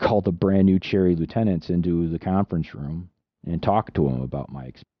take all the brand new cherry lieutenants into the conference room and talk to them about my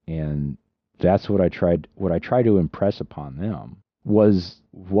experience. And that's what I tried to impress upon them was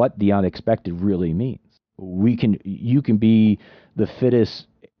what the unexpected really means. You can be the fittest,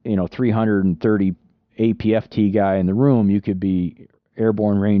 330 APFT guy in the room. You could be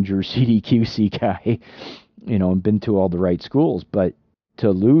Airborne Ranger, CDQC guy, and been to all the right schools. But to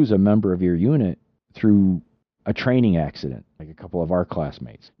lose a member of your unit through a training accident, like a couple of our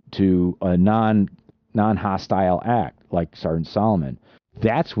classmates, to a non-hostile act, like Sergeant Solomon,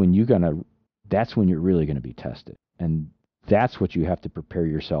 that's when you're really gonna be tested. And that's what you have to prepare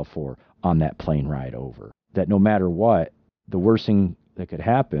yourself for on that plane ride over. That no matter what, the worst thing that could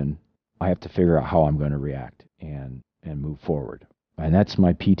happen, I have to figure out how I'm going to react and move forward. And that's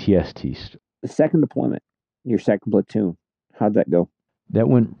my PTSD. The second deployment, your second platoon, how'd that go? That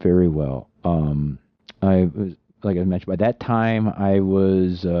went very well. I was, like I mentioned, by that time I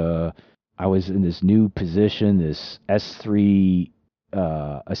was in this new position, this S3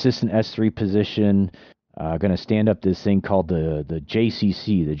 assistant S3 position. Going to stand up this thing called the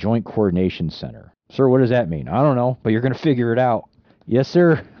JCC, the Joint Coordination Center. Sir, what does that mean? I don't know, but you're going to figure it out. Yes,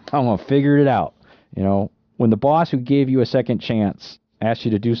 sir. I'm going to figure it out. When the boss who gave you a second chance asks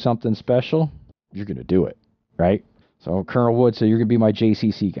you to do something special, you're going to do it, right? So Colonel Wood said, you're going to be my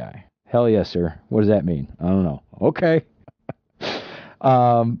JCC guy. Hell yes, sir. What does that mean? I don't know. Okay.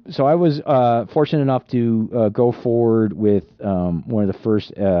 So I was fortunate enough to go forward with one of the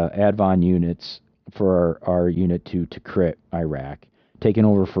first ADVON units for our unit to Tikrit, Iraq, taking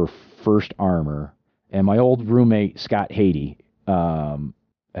over for 1st Armor. And my old roommate, Scott Haiti,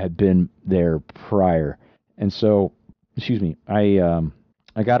 had been there prior. And so, I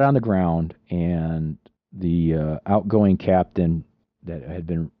got on the ground, and the outgoing captain that had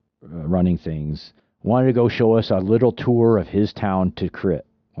been running things wanted to go show us a little tour of his town, Tikrit.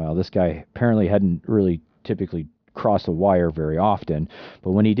 Well, this guy apparently hadn't really typically crossed the wire very often,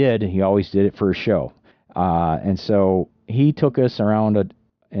 but when he did, he always did it for a show. And so he took us around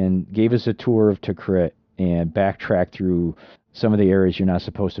and gave us a tour of Tikrit and backtracked through some of the areas you're not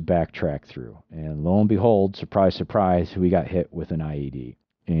supposed to backtrack through. And lo and behold, surprise, surprise, we got hit with an IED.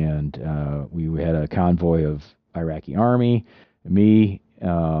 And we had a convoy of Iraqi army, me,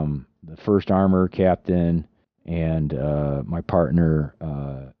 the 1st Armor captain, and my partner,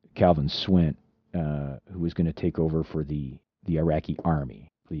 Calvin Swint, who was going to take over for the Iraqi army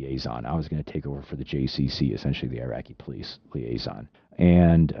liaison. I was going to take over for the JCC, essentially the Iraqi police liaison.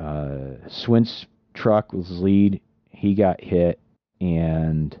 And Swint's truck was lead. He got hit,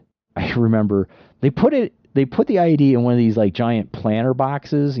 and I remember they put the IED in one of these like giant planter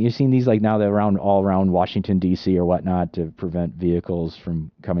boxes. You've seen these like now they're all around Washington D.C. or whatnot to prevent vehicles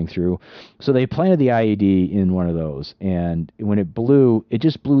from coming through. So they planted the IED in one of those, and when it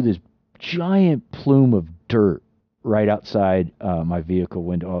just blew this giant plume of dirt right outside my vehicle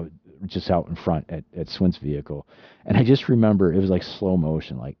window, just out in front at Swint's vehicle. And I just remember it was like slow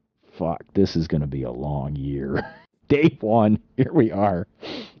motion, like, fuck, this is going to be a long year. Day one, here we are.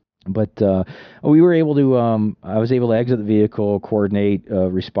 But we were able to, I was able to exit the vehicle, coordinate a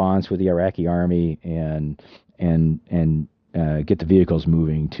response with the Iraqi army, and get the vehicles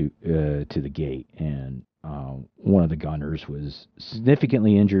moving to the gate. And one of the gunners was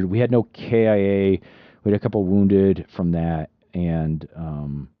significantly injured. We had no KIA. We had a couple wounded from that, and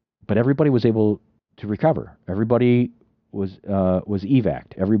but everybody was able to recover. Everybody was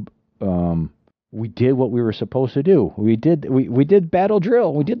evac'd. We did what we were supposed to do. We did battle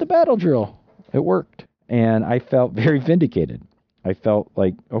drill. We did the battle drill. It worked, and I felt very vindicated. I felt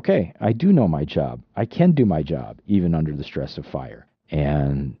like, okay, I do know my job. I can do my job even under the stress of fire,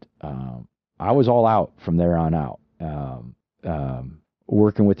 and I was all out from there on out.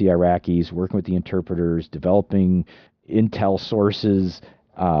 Working with the Iraqis, working with the interpreters, developing intel sources,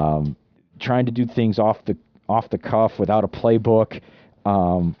 trying to do things off the cuff without a playbook.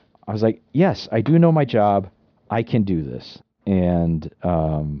 I was like, yes, I do know my job. I can do this. And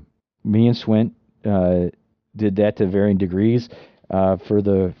me and Swint did that to varying degrees for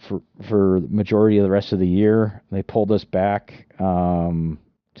the majority of the rest of the year. They pulled us back to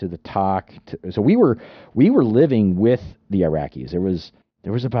the talk. So we were living with the Iraqis. There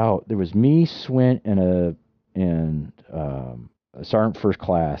was me, Swint, and a sergeant first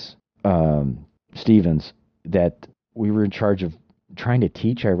class, Stevens, that we were in charge of trying to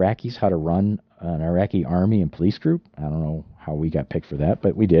teach Iraqis how to run an Iraqi army and police group. I don't know how we got picked for that,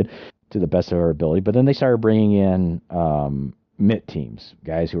 but we did to the best of our ability. But then they started bringing in MIT teams,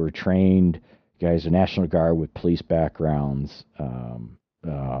 guys who were trained, guys in National Guard with police backgrounds.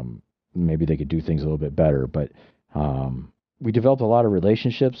 Maybe they could do things a little bit better, but we developed a lot of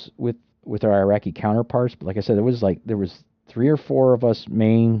relationships with our Iraqi counterparts. But like I said, there was 3 or 4 of us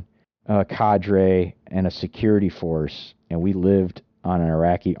main cadre and a security force, and we lived on an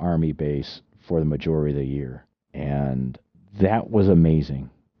Iraqi army base for the majority of the year, and that was amazing.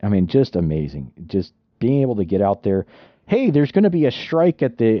 I mean, just amazing. Just being able to get out there. Hey, there's going to be a strike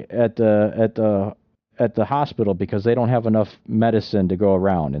at the hospital because they don't have enough medicine to go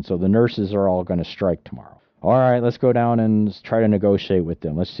around, and so the nurses are all going to strike tomorrow. All right, let's go down and try to negotiate with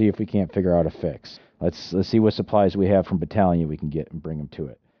them. Let's see if we can't figure out a fix. Let's see what supplies we have from battalion we can get and bring them to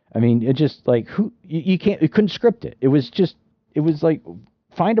it. I mean, it just like you couldn't script it. It was like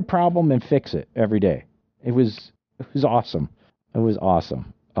find a problem and fix it every day. It was awesome. It was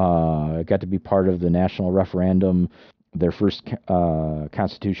awesome. I got to be part of the national referendum, their first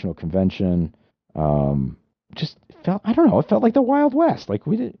constitutional convention. Just felt, I don't know, it felt like the Wild West. Like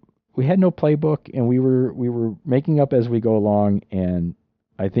we had no playbook, and we were making up as we go along, and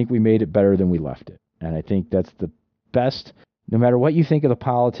I think we made it better than we left it. And I think that's the best. No matter what you think of the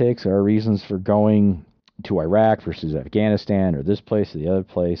politics or reasons for going to Iraq versus Afghanistan or this place or the other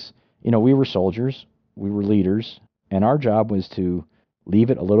place, we were soldiers, we were leaders, and our job was to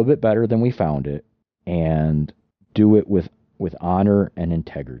leave it a little bit better than we found it and do it with honor and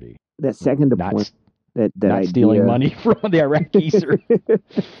integrity. That second deployment, not idea, stealing money from the Iraqis or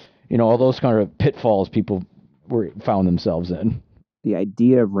all those kind of pitfalls people found themselves in. The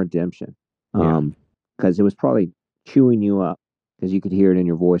idea of redemption, because it was probably chewing you up, because you could hear it in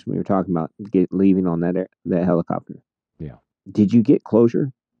your voice when you were talking about leaving on that helicopter. Yeah. Did you get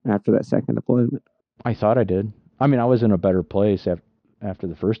closure after that second deployment? I thought I did. I mean, I was in a better place after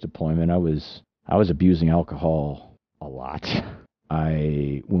the first deployment. I was abusing alcohol a lot.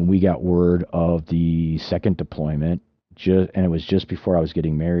 When we got word of the second deployment, and it was just before I was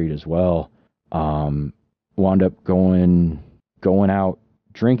getting married as well, wound up going out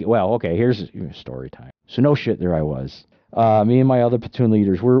drinking. Well, okay, here's story time. So no shit, there I was. Me and my other platoon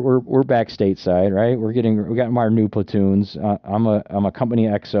leaders, we're back stateside, right? We got our new platoons. I'm a company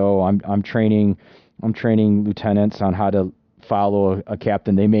XO. I'm training lieutenants on how to follow a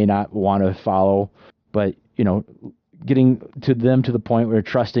captain they may not want to follow, but getting to them to the point where they're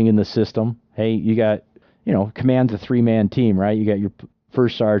trusting in the system. Hey, you got command's a 3-man team, right? You got your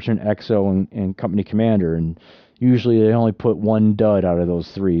first sergeant, XO, and company commander, and usually they only put 1 dud out of those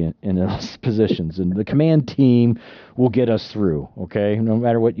 3 in those positions, and the command team will get us through, okay? No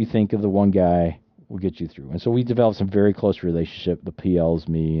matter what you think of the one guy, we'll get you through. And so we developed some very close relationship, the PLs,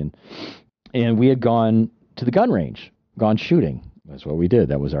 me, and we had gone to the gun range, gone shooting. That's what we did.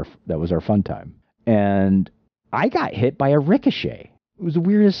 That was our fun time. And I got hit by a ricochet. It was the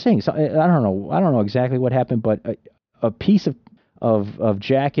weirdest thing. So I don't know exactly what happened, but a piece of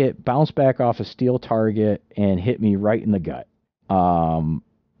jacket bounced back off a steel target and hit me right in the gut.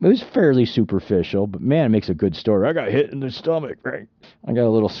 It was fairly superficial, but man, it makes a good story. I got hit in the stomach, right? I got a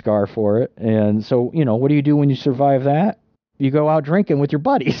little scar for it. And so, what do you do when you survive that? You go out drinking with your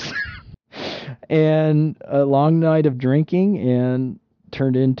buddies. And a long night of drinking and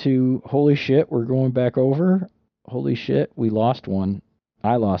turned into, holy shit, we're going back over. Holy shit, we lost one.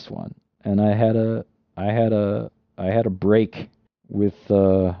 I lost one. And I had a break with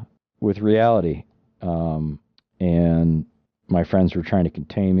reality. and my friends were trying to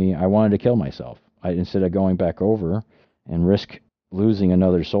contain me. I wanted to kill myself. Instead of going back over and risk losing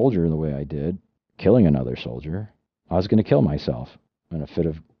another soldier the way I did, killing another soldier, I was going to kill myself in a fit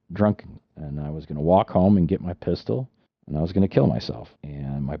of drunken. And I was going to walk home and get my pistol, and I was going to kill myself.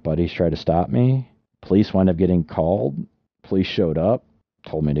 And my buddies tried to stop me. Police wound up getting called. Police showed up,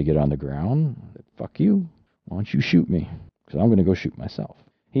 told me to get on the ground. I said, fuck you. Why don't you shoot me? Because I'm going to go shoot myself.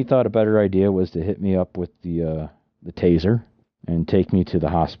 He thought a better idea was to hit me up with the taser and take me to the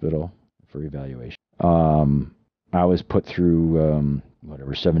hospital for evaluation. I was put through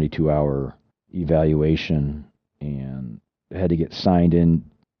 72-hour evaluation and had to get signed in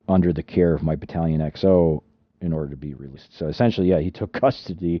under the care of my battalion XO in order to be released. So essentially, yeah, he took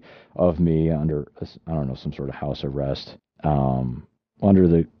custody of me under, I don't know, some sort of house arrest. Under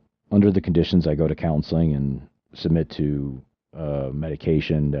the conditions, I go to counseling and submit to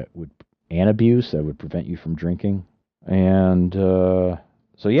medication and abuse that would prevent you from drinking. And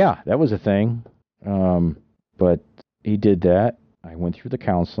so, yeah, that was a thing. But he did that. I went through the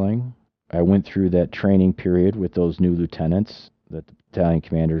counseling. I went through that training period with those new lieutenants, the battalion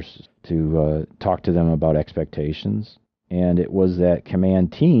commanders, to talk to them about expectations. And it was that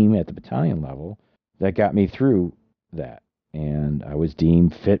command team at the battalion level that got me through that. And I was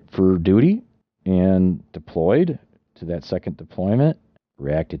deemed fit for duty and deployed to that second deployment,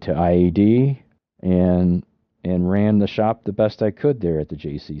 reacted to IED, and ran the shop the best I could there at the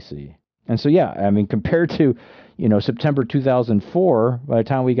JCC. And so, yeah, I mean, compared to, September 2004, by the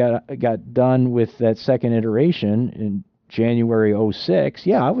time we got done with that second iteration in January 06,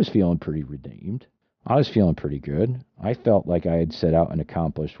 yeah, I was feeling pretty redeemed. I was feeling pretty good. I felt like I had set out and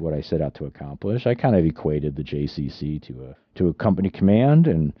accomplished what I set out to accomplish. I kind of equated the JCC to a company command,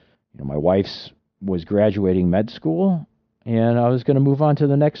 and my wife's was graduating med school, and I was going to move on to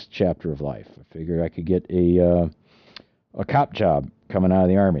the next chapter of life. I figured I could get a cop job coming out of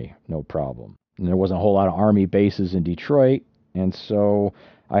the Army, no problem. And there wasn't a whole lot of Army bases in Detroit, and so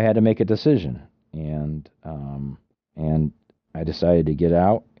I had to make a decision. And I decided to get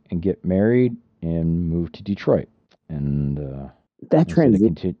out and get married and move to Detroit. And that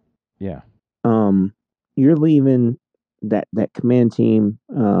transition, yeah. You're leaving that command team,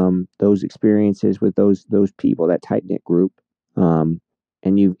 those experiences with those people, that tight knit group, and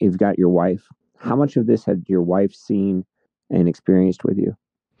you've got your wife. How much of this had your wife seen and experienced with you?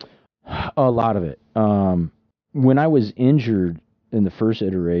 A lot of it. When I was injured in the first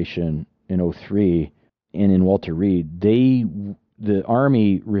iteration in 03 and in Walter Reed, the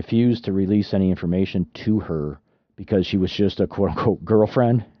Army refused to release any information to her because she was just a quote-unquote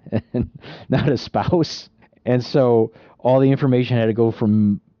girlfriend and not a spouse. And so all the information had to go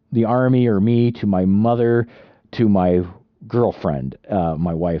from the Army or me to my mother to my girlfriend,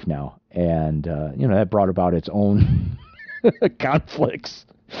 my wife now. And, that brought about its own conflicts.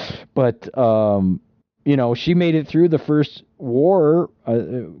 But, she made it through the first war,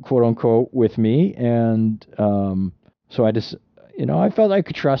 quote unquote, with me. And so I just, I felt I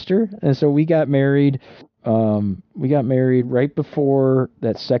could trust her. And so we got married. We got married right before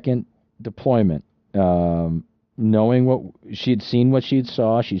that second deployment, knowing what she had seen, what she had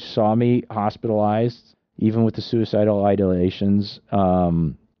saw. She saw me hospitalized, even with the suicidal ideations.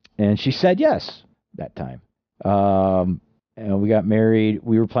 And she said yes that time. And we got married.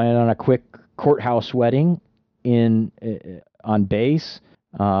 We were planning on a quick courthouse wedding on base.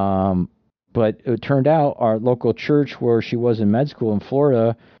 But it turned out our local church where she was in med school in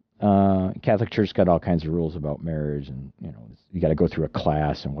Florida, Catholic Church got all kinds of rules about marriage, and you got to go through a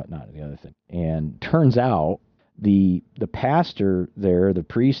class and whatnot and the other thing. And turns out the pastor there, the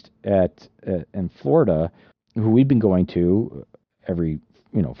priest in Florida, who we'd been going to every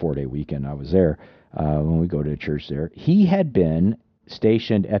 4-day weekend I was there, when we go to church there, he had been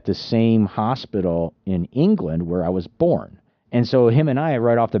stationed at the same hospital in England where I was born. And so him and I,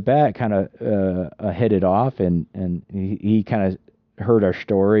 right off the bat, kind of hit it off, and he kind of heard our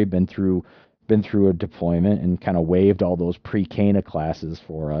story, been through a deployment, and kind of waived all those pre-Cana classes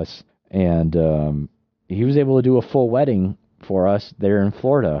for us. And he was able to do a full wedding for us there in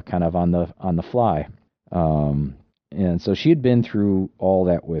Florida, kind of on the fly. And so she had been through all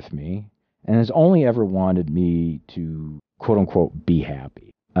that with me, and has only ever wanted me to, quote unquote, be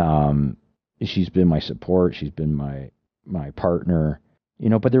happy. She's been my support. She's been my partner,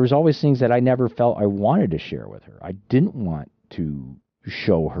 but there was always things that I never felt I wanted to share with her. I didn't want to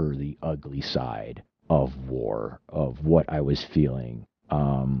show her the ugly side of war, of what I was feeling.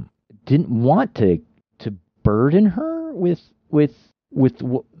 Didn't want to burden her with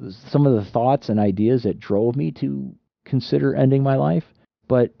some of the thoughts and ideas that drove me to consider ending my life.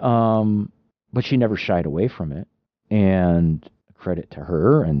 But but she never shied away from it. And credit to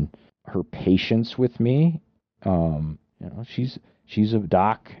her and her patience with me. She's a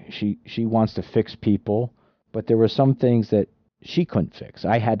doc. She wants to fix people, but there were some things that she couldn't fix.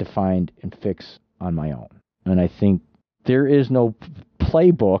 I had to find and fix on my own. And I think there is no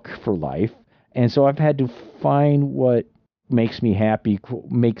playbook for life. And so I've had to find what makes me happy,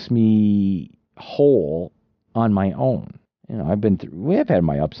 makes me whole on my own. We have had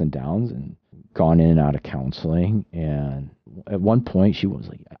my ups and downs and gone in and out of counseling. And at one point she was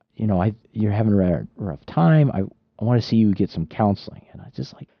like, you're having a rough time. I want to see you get some counseling. And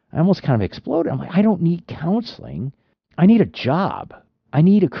I almost kind of exploded. I'm like, I don't need counseling. I need a job. I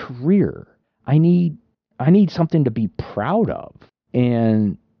need a career. I need something to be proud of.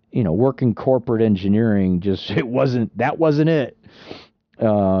 And, working corporate engineering that wasn't it.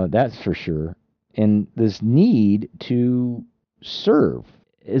 That's for sure. And this need to serve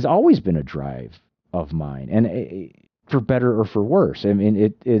has always been a drive of mine. And for better or for worse. I mean,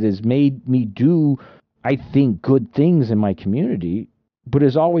 it has made me do, I think, good things in my community, but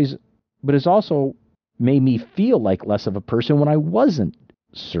it's also made me feel like less of a person when I wasn't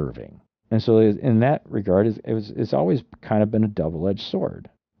serving. And so in that regard, it's always kind of been a double-edged sword,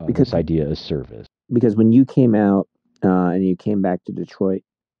 because this idea of service. Because when you came out and you came back to Detroit,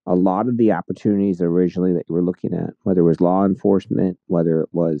 a lot of the opportunities originally that you were looking at, whether it was law enforcement, whether it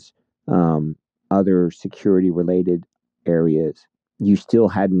was other security-related areas, you still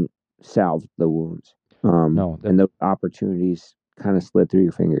hadn't salved the wounds. No, and those opportunities kind of slid through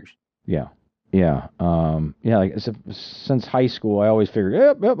your fingers. Yeah. Yeah. Like since high school, I always figured,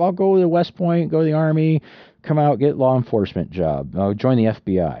 yep, I'll go to West Point, go to the Army, come out, get law enforcement job. I'll join the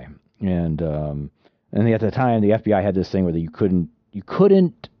FBI. And at the time, the FBI had this thing where you couldn't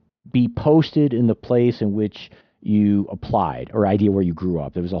be posted in the place in which you applied or idea where you grew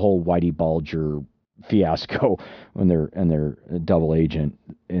up. There was a whole Whitey Bulger fiasco when they're a double agent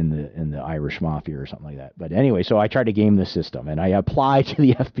in the Irish Mafia or something like that. But anyway, so I tried to game the system and I applied to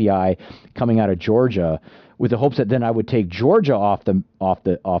the FBI coming out of Georgia with the hopes that then I would take Georgia off the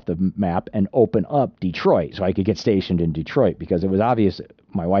map and open up Detroit so I could get stationed in Detroit, because it was obvious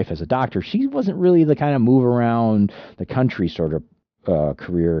my wife as a doctor, she wasn't really the kind of move around the country sort of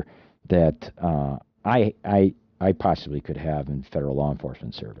career that I possibly could have in federal law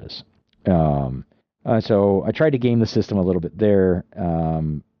enforcement service. So I tried to game the system a little bit there.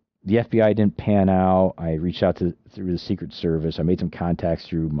 The FBI didn't pan out. I reached out through the Secret Service. I made some contacts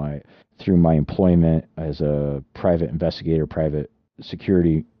through my employment as a private investigator, private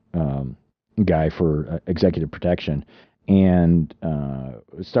security guy for executive protection, and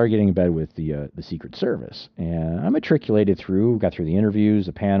started getting in bed with the Secret Service. And I matriculated got through the interviews,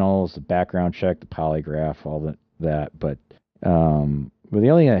 the panels, the background check, the polygraph, all that. But the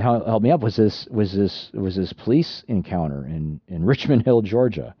only thing that helped me up was this police encounter in Richmond Hill,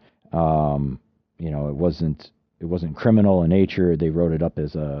 Georgia. It wasn't criminal in nature. They wrote it up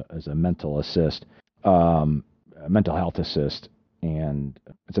as a mental assist, mental health assist. And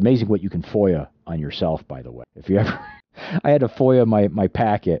it's amazing what you can FOIA on yourself, by the way. If you ever, I had to FOIA my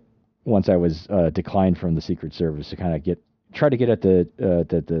packet once I was declined from the Secret Service to kind of try to get at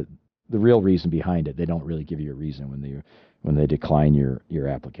the real reason behind it. They don't really give you a reason when they decline your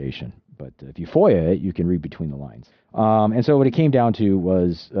application. But if you FOIA it, you can read between the lines. And so what it came down to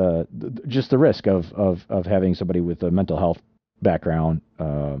was just the risk of having somebody with a mental health background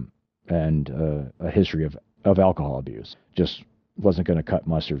and a history of alcohol abuse. Just wasn't going to cut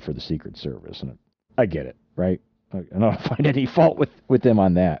mustard for the Secret Service. And I get it, right? I don't find any fault with them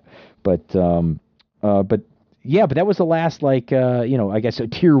on that. But yeah, but that was the last, I guess a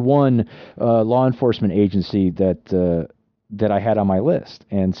tier 1 law enforcement agency that I had on my list.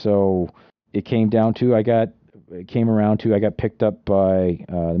 And so it came around to I got picked up by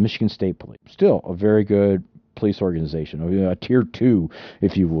the Michigan State Police. Still a very good police organization, a tier 2,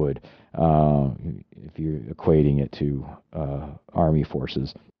 if you would, if you're equating it to Army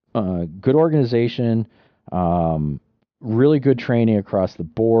forces. Good organization, really good training across the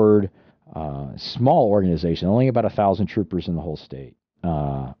board. Small organization, only about 1,000 troopers in the whole state.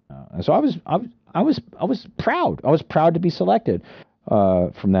 So I was proud. I was proud to be selected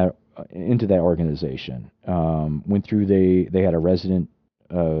from that into that organization. Went through they had a resident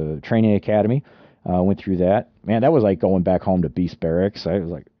training academy. Went through that. Man, that was like going back home to Beast Barracks. I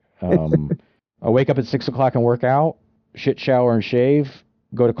was like, I wake up at 6 o'clock and work out, shit, shower, and shave.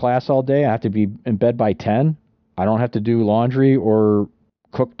 Go to class all day. I have to be in bed by 10. I don't have to do laundry or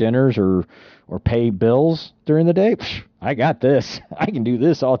cook dinners or pay bills during the day. I got this. I can do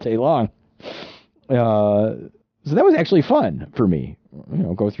this all day long. So that was actually fun for me.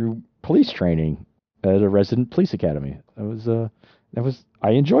 Go through police training at a resident police academy. I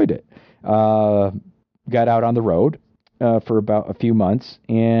enjoyed it. Got out on the road for about a few months,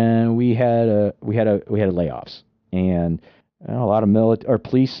 and we had layoffs, and a lot of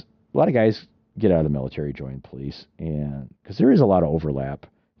police, a lot of guys get out of the military, join police, and because there is a lot of overlap.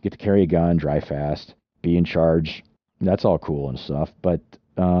 You get to carry a gun, drive fast, be in charge. That's all cool and stuff, but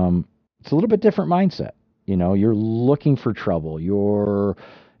it's a little bit different mindset. You're looking for trouble. You're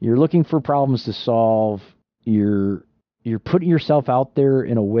looking for problems to solve. You're putting yourself out there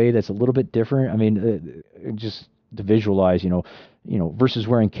in a way that's a little bit different. I mean, just to visualize, versus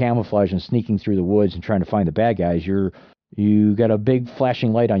wearing camouflage and sneaking through the woods and trying to find the bad guys. You got a big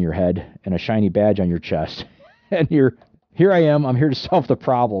flashing light on your head and a shiny badge on your chest, and here I am. I'm here to solve the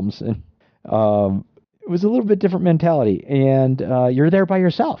problems, and it was a little bit different mentality. And you're there by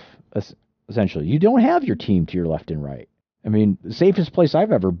yourself, essentially. You don't have your team to your left and right. I mean, the safest place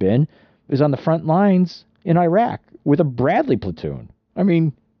I've ever been is on the front lines in Iraq with a Bradley platoon. I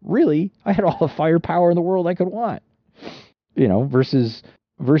mean, really, I had all the firepower in the world I could want.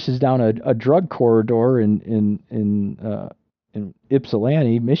 Versus down a drug corridor in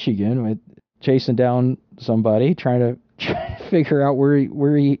Ypsilanti, Michigan, with chasing down somebody, trying to figure out where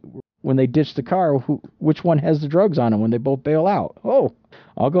he when they ditch the car, which one has the drugs on them when they both bail out. Oh,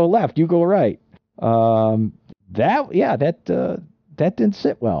 I'll go left, you go right. That didn't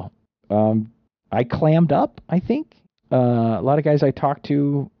sit well. I clammed up, I think. A lot of guys I talked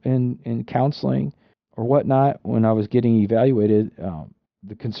to in counseling or whatnot, when I was getting evaluated,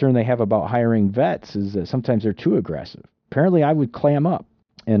 the concern they have about hiring vets is that sometimes they're too aggressive. Apparently, I would clam up,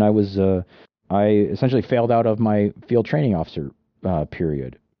 and I essentially failed out of my field training officer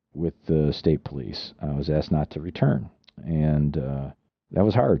period with the state police. I was asked not to return, and that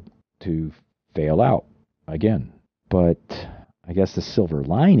was hard to fail out again. But I guess the silver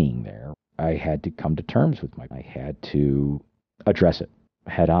lining there, I had to come to terms with I had to address it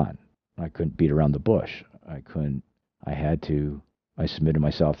head on. I couldn't beat around the bush. I submitted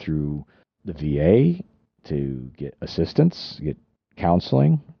myself through the VA to get assistance, get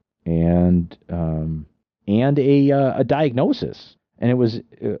counseling, and a diagnosis. And it was,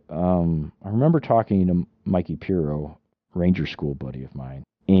 I remember talking to Mikey Pirro, Ranger School buddy of mine,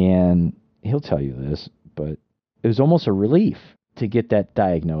 and he'll tell you this, but it was almost a relief to get that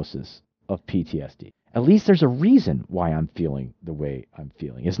diagnosis of PTSD. At least there's a reason why I'm feeling the way I'm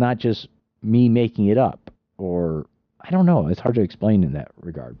feeling. It's not just me making it up, or I don't know. It's hard to explain in that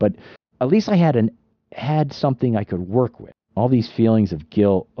regard. But at least I had something I could work with. All these feelings of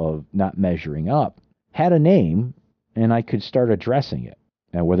guilt, of not measuring up, had a name, and I could start addressing it.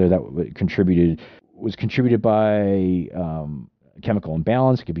 And whether that was contributed by chemical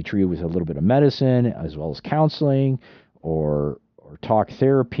imbalance, it could be treated with a little bit of medicine, as well as counseling or talk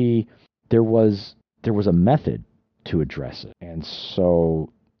therapy. There was a method to address it. And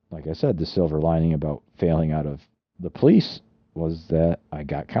so, like I said, the silver lining about failing out of the police was that I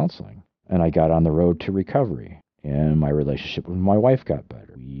got counseling and I got on the road to recovery, and my relationship with my wife got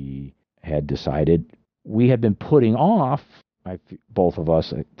better. We had decided, we had been putting off, both of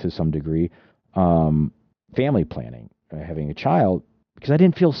us to some degree, family planning, having a child, because I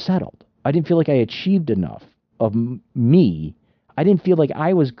didn't feel settled. I didn't feel like I achieved enough of me. I didn't feel like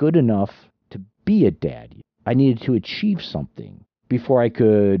I was good enough to be a dad. I needed to achieve something before I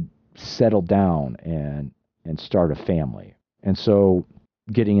could settle down and start a family. And so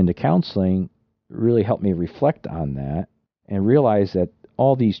getting into counseling really helped me reflect on that and realize that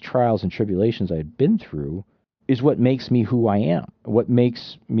all these trials and tribulations I had been through is what makes me who I am, what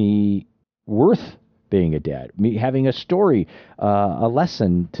makes me worth being a dad, me having a story, a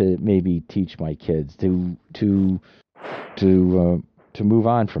lesson to maybe teach my kids to move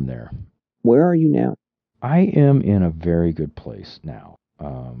on from there. Where are you now? I am in a very good place now.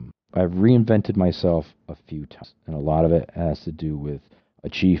 I've reinvented myself a few times, and a lot of it has to do with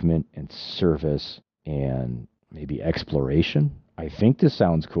achievement and service and maybe exploration. I think this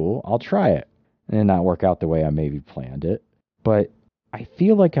sounds cool. I'll try it and not work out the way I maybe planned it. But I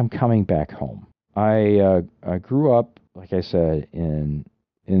feel like I'm coming back home. I grew up, like I said, in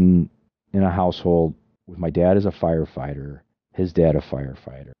a household with my dad as a firefighter, his dad a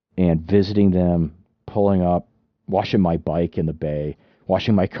firefighter, and visiting them, pulling up, washing my bike in the bay,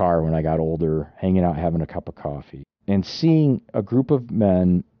 washing my car when I got older, hanging out, having a cup of coffee, and seeing a group of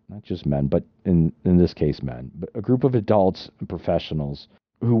men, not just men, but in this case men, but a group of adults and professionals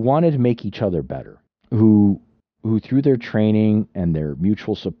who wanted to make each other better, who through their training and their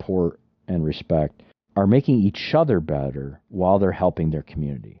mutual support and respect are making each other better while they're helping their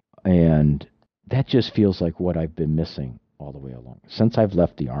community. And that just feels like what I've been missing all the way along. Since I've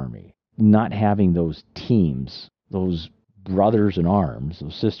left the Army, not having those teams, those brothers in arms,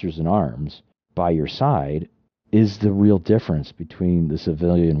 those sisters in arms by your side is the real difference between the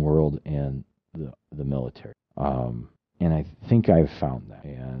civilian world and the military. And I think I've found that.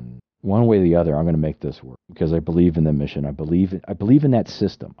 And one way or the other, I'm going to make this work because I believe in the mission. I believe in that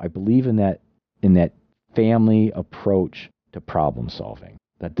system. I believe in that family approach to problem solving.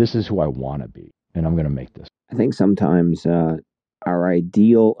 That this is who I want to be, and I'm going to make this. I think sometimes our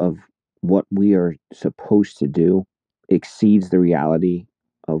ideal of what we are supposed to do exceeds the reality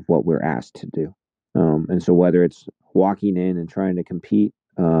of what we're asked to do. And so whether it's walking in and trying to compete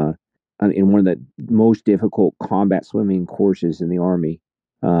in one of the most difficult combat swimming courses in the Army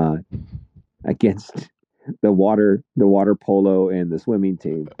against the water polo and the swimming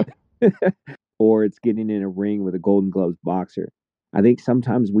team, or it's getting in a ring with a Golden Gloves boxer. I think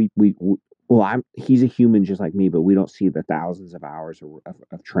sometimes he's a human just like me, but we don't see the thousands of hours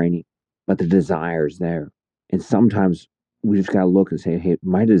of training, but the desire is there. And sometimes we just got to look and say, hey,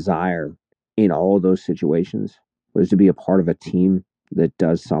 my desire in all those situations was to be a part of a team that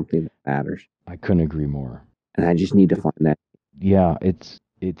does something that matters. I couldn't agree more. And I just need to find that. Yeah, it's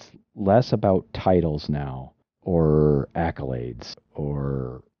less about titles now or accolades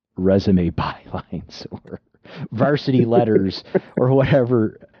or resume bylines or varsity letters or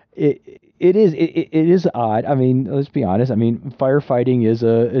whatever. It is odd. I mean, let's be honest. I mean, firefighting is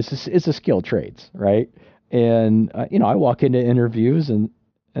a skilled trades, right? And I walk into interviews and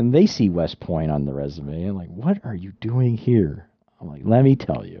they see West Point on the resume and like, what are you doing here? I'm like, let me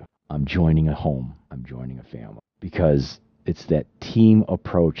tell you, I'm joining a home. I'm joining a family because it's that team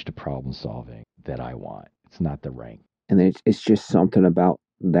approach to problem solving that I want. It's not the rank. And it's just something about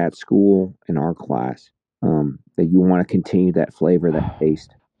that school and our class that you want to continue that flavor, that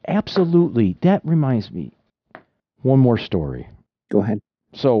taste. Absolutely. That reminds me. One more story. Go ahead.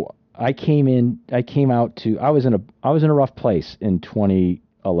 So I was in a rough place in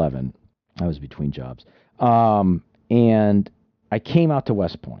 2011. I was between jobs. And I came out to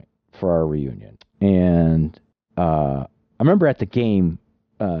West Point for our reunion. And I remember at the game,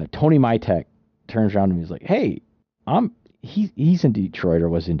 Tony Mytek turns around to me and he's like, hey, he's in Detroit or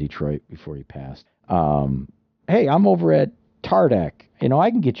was in Detroit before he passed. Hey, I'm over at Tardac.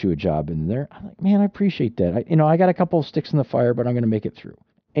 I can get you a job in there. I'm like, man, I appreciate that. I got a couple of sticks in the fire, but I'm going to make it through.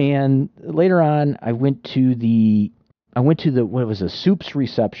 And later on, I went to what was a soup's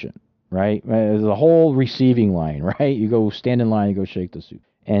reception, right? The whole receiving line, right? You go stand in line, you go shake the soup.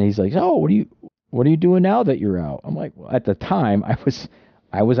 And he's like, oh, what are you doing now that you're out? I'm like, well, at the time I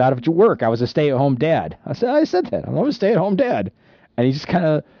was out of work. I was a stay-at-home dad. I said that. I'm a stay-at-home dad. And he just kind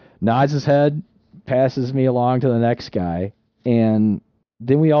of nods his head, passes me along to the next guy. And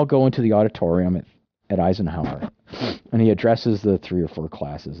then we all go into the auditorium at Eisenhower. And he addresses the 3 or 4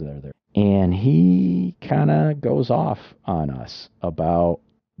 classes that are there. And he kind of goes off on us about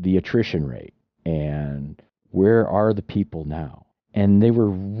the attrition rate and where are the people now. And they were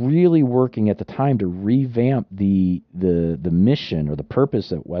really working at the time to revamp the mission or the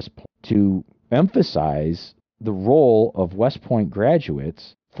purpose at West Point to emphasize the role of West Point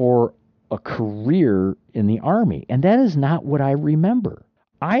graduates for a career in the Army. And that is not what I remember.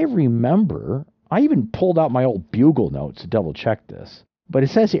 I even pulled out my old bugle notes to double check this. But it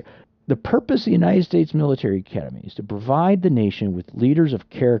says here, the purpose of the United States Military Academy is to provide the nation with leaders of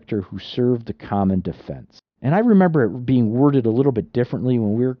character who serve the common defense. And I remember it being worded a little bit differently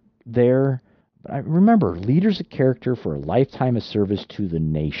when we were there. But I remember leaders of character for a lifetime of service to the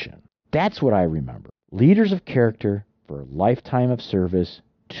nation. That's what I remember. Leaders of character for a lifetime of service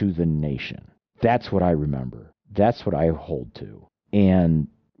to the nation. That's what I remember. That's what I hold to. And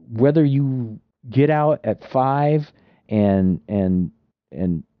whether you get out at 5 and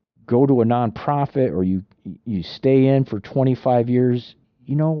go to a nonprofit or you stay in for 25 years,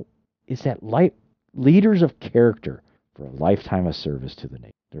 is that leaders of character for a lifetime of service to the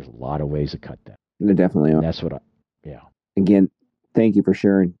nation. There's a lot of ways to cut that. There definitely are. And that's what Again, thank you for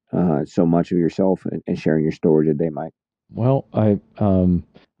sharing so much of yourself and sharing your story today, Mike. Well, I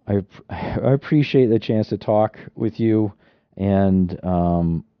appreciate the chance to talk with you, and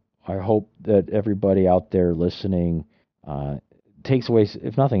I hope that everybody out there listening takes away,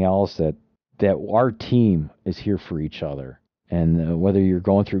 if nothing else, that our team is here for each other. And whether you're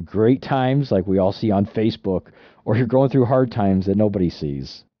going through great times like we all see on Facebook, or you're going through hard times that nobody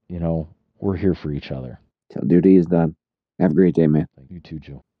sees, we're here for each other. Till duty is done. Have a great day, man. You too,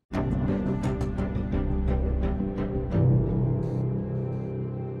 Joe.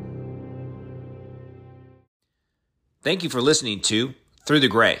 Thank you for listening to Through the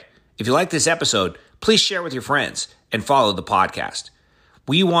Gray. If you like this episode, please share with your friends and follow the podcast.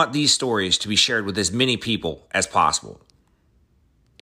 We want these stories to be shared with as many people as possible.